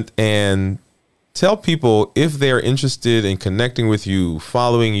moment and tell people, if they're interested in connecting with you,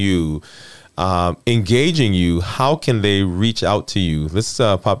 following you, engaging you, how can they reach out to you? Let's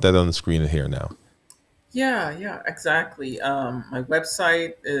pop that on the screen here now. Yeah, exactly. My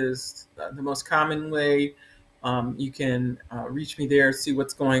website is the most common way. You can reach me there, see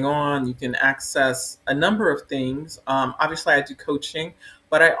what's going on. You can access a number of things. Obviously, I do coaching,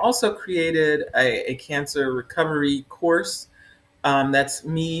 but I also created a cancer recovery course. That's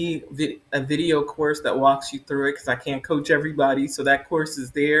me, a video course that walks you through it, because I can't coach everybody. So that course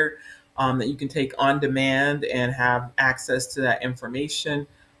is there that you can take on demand and have access to that information.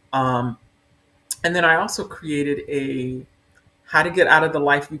 And then I also created a How to Get Out of the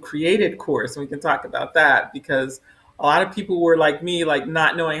Life You Created course. And we can talk about that, because a lot of people were like me, like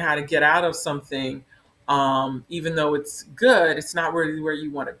not knowing how to get out of something. Even though it's good, it's not really where you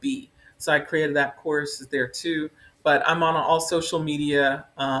want to be. So I created that course there too. But I'm on all social media.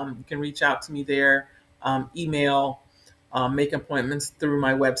 You can reach out to me there, email, make appointments through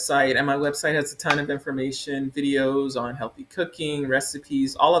my website. And my website has a ton of information, videos on healthy cooking,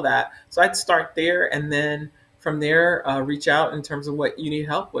 recipes, all of that. So I'd start there, and then from there, reach out in terms of what you need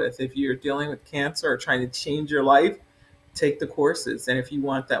help with. If you're dealing with cancer or trying to change your life, take the courses. And if you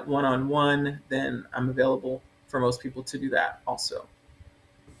want that one-on-one, then I'm available for most people to do that also.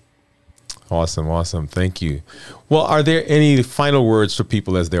 Awesome. Awesome. Thank you. Well, are there any final words for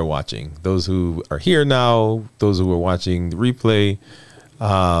people as they're watching? Those who are here now, those who are watching the replay,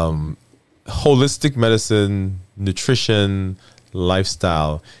 holistic medicine, nutrition,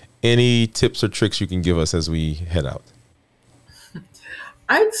 lifestyle, any tips or tricks you can give us as we head out?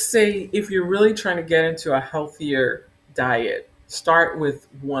 I'd say if you're really trying to get into a healthier diet, start with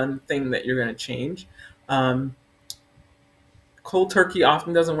one thing that you're going to change. Cold turkey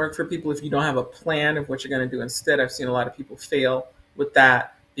often doesn't work for people if you don't have a plan of what you're going to do instead. I've seen a lot of people fail with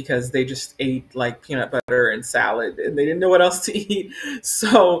that because they just ate like peanut butter and salad and they didn't know what else to eat.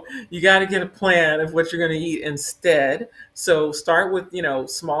 So you got to get a plan of what you're going to eat instead. So start with,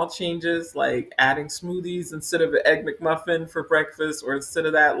 small changes like adding smoothies instead of an egg McMuffin for breakfast, or instead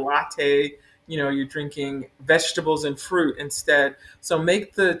of that latte, you're drinking vegetables and fruit instead. So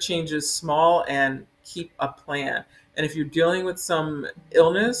make the changes small and keep a plan. And if you're dealing with some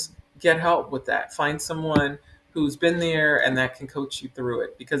illness, get help with that. Find someone who's been there and that can coach you through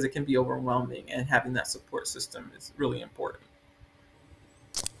it, because it can be overwhelming, and having that support system is really important.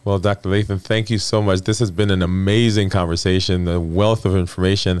 Well, Dr. Lathon, thank you so much. This has been an amazing conversation, a wealth of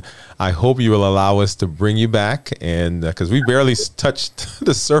information. I hope you will allow us to bring you back, and because we barely touched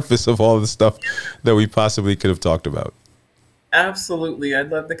the surface of all the stuff that we possibly could have talked about. Absolutely. I'd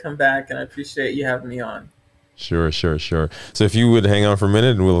love to come back, and I appreciate you having me on. Sure. So if you would hang on for a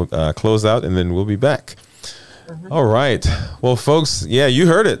minute, and we'll close out, and then we'll be back. All right. Well, folks, yeah, you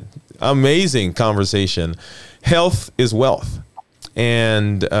heard it. Amazing conversation. Health is wealth,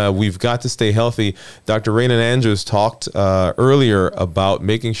 and we've got to stay healthy. Dr. Raina Andrews talked earlier about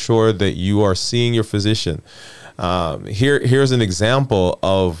making sure that you are seeing your physician. Here's an example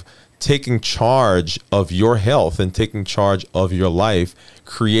of taking charge of your health and taking charge of your life,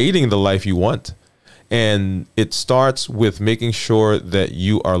 creating the life you want. And it starts with making sure that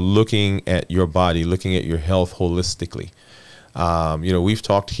you are looking at your body, looking at your health holistically. We've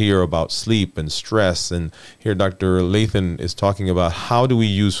talked here about sleep and stress, and here Dr. Lathon is talking about how do we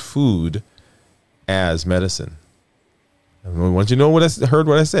use food as medicine. I want you to know what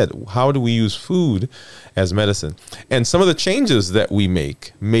I said. How do we use food as medicine? And some of the changes that we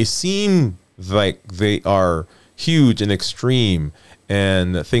make may seem like they are huge and extreme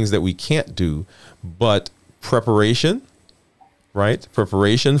and things that we can't do, but preparation, right?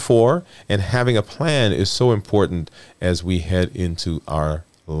 Preparation for and having a plan is so important as we head into our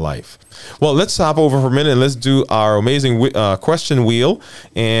life. Well, let's hop over for a minute and let's do our amazing question wheel.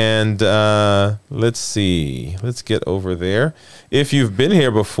 And let's see. Let's get over there. If you've been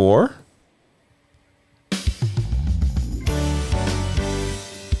here before,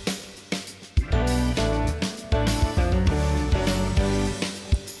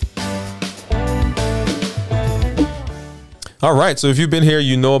 all right, so if you've been here,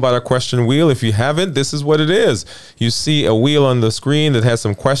 you know about our question wheel. If you haven't, this is what it is. You see a wheel on the screen that has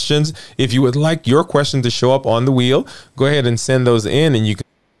some questions. If you would like your question to show up on the wheel, go ahead and send those in, and you can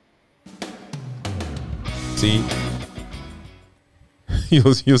see.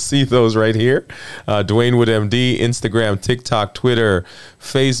 You'll see those right here. Dwayne Wood MD, Instagram, TikTok, Twitter,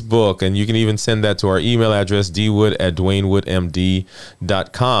 Facebook, and you can even send that to our email address,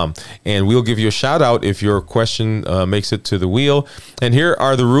 dwood@dwaynewoodmd.com. And we'll give you a shout out if your question makes it to the wheel. And here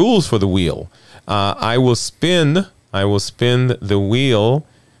are the rules for the wheel. I will spin the wheel,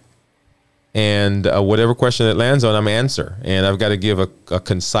 and whatever question it lands on, I'm answer. And I've got to give a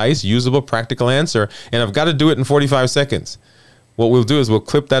concise, usable, practical answer, and I've got to do it in 45 seconds. What we'll do is we'll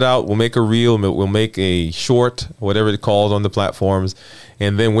clip that out. We'll make a reel. We'll make a short, whatever it calls on the platforms.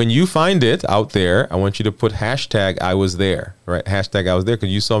 And then when you find it out there, I want you to put hashtag I was there, right? Hashtag I was there, because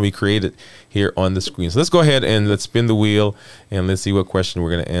you saw me create it here on the screen. So let's go ahead and let's spin the wheel, and let's see what question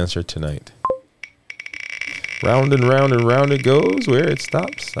we're going to answer tonight. Round and round and round it goes. Where it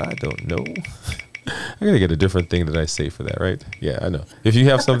stops, I don't know. I got to get a different thing that I say for that, right? Yeah, I know. If you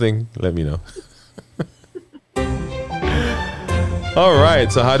have something, let me know. All right,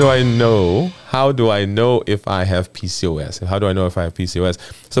 so how do I know? How do I know if I have PCOS? How do I know if I have PCOS?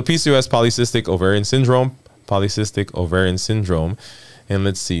 So PCOS, polycystic ovarian syndrome, And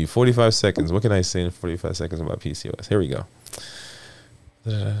let's see, 45 seconds. What can I say in 45 seconds about PCOS? Here we go.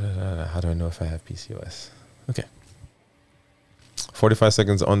 How do I know if I have PCOS? Okay. 45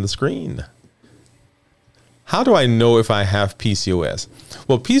 seconds on the screen. How do I know if I have PCOS?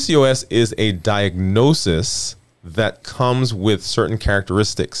 Well, PCOS is a diagnosis that comes with certain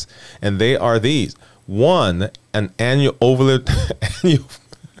characteristics, and they are these. One, an annual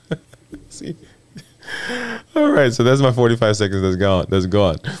see. All right, so that's my 45 seconds. That's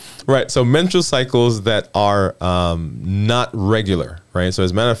gone. Right. So menstrual cycles that are not regular, right? So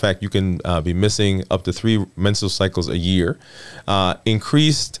as a matter of fact, you can be missing up to 3 menstrual cycles a year.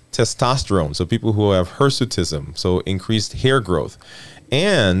 Increased testosterone. So people who have hirsutism, so increased hair growth,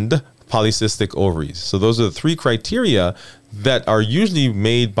 and polycystic ovaries. So those are the 3 criteria that are usually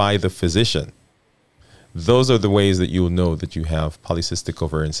made by the physician. Those are the ways that you will know that you have polycystic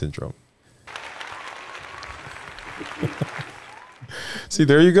ovarian syndrome. See,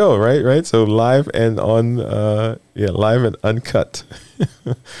 there you go, right? So live and on, live and uncut.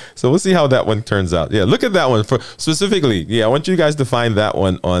 So we'll see how that one turns out. Yeah, look at that one for specifically. Yeah, I want you guys to find that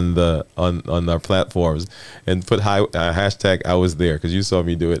one on our platforms and put hashtag I was there, because you saw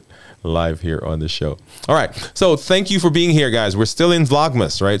me do it live here on the show. All right. So thank you for being here, guys. We're still in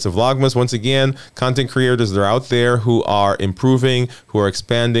Vlogmas, right? So Vlogmas, once again, content creators that are out there who are improving, who are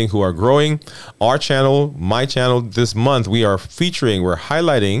expanding, who are growing. Our channel, my channel, this month, we're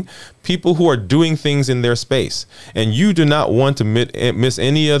highlighting people who are doing things in their space. And you do not want to miss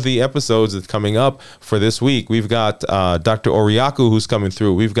any of the episodes that's coming up for this week. We've got Dr. Oriaku, who's coming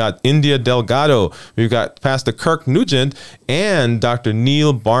through. We've got India Delgado. We've got Pastor Kirk Nugent and Dr.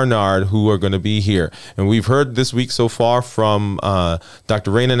 Neil Barnard, who are going to be here. And we've heard this week so far from Dr.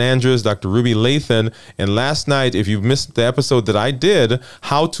 Raynon Andrews, Dr. Ruby Lathon. And last night, if you missed the episode that I did,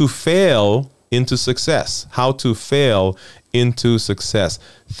 How to Fail into Success. How to Fail into Success.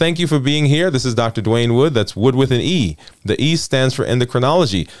 Thank you for being here. This is Dr. Dwayne Wood. That's Wood with an E. The E stands for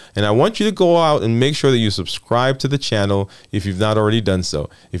endocrinology. And I want you to go out and make sure that you subscribe to the channel if you've not already done so.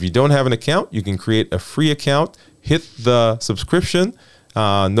 If you don't have an account, you can create a free account, hit the subscription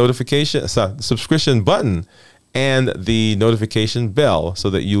subscription button and the notification bell so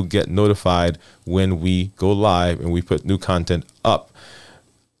that you'll get notified when we go live and we put new content up.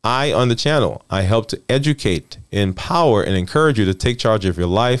 On the channel, I help to educate, empower, and encourage you to take charge of your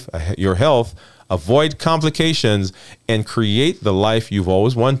life, your health, avoid complications, and create the life you've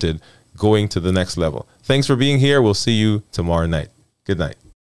always wanted, going to the next level. Thanks for being here. We'll see you tomorrow night. Good night.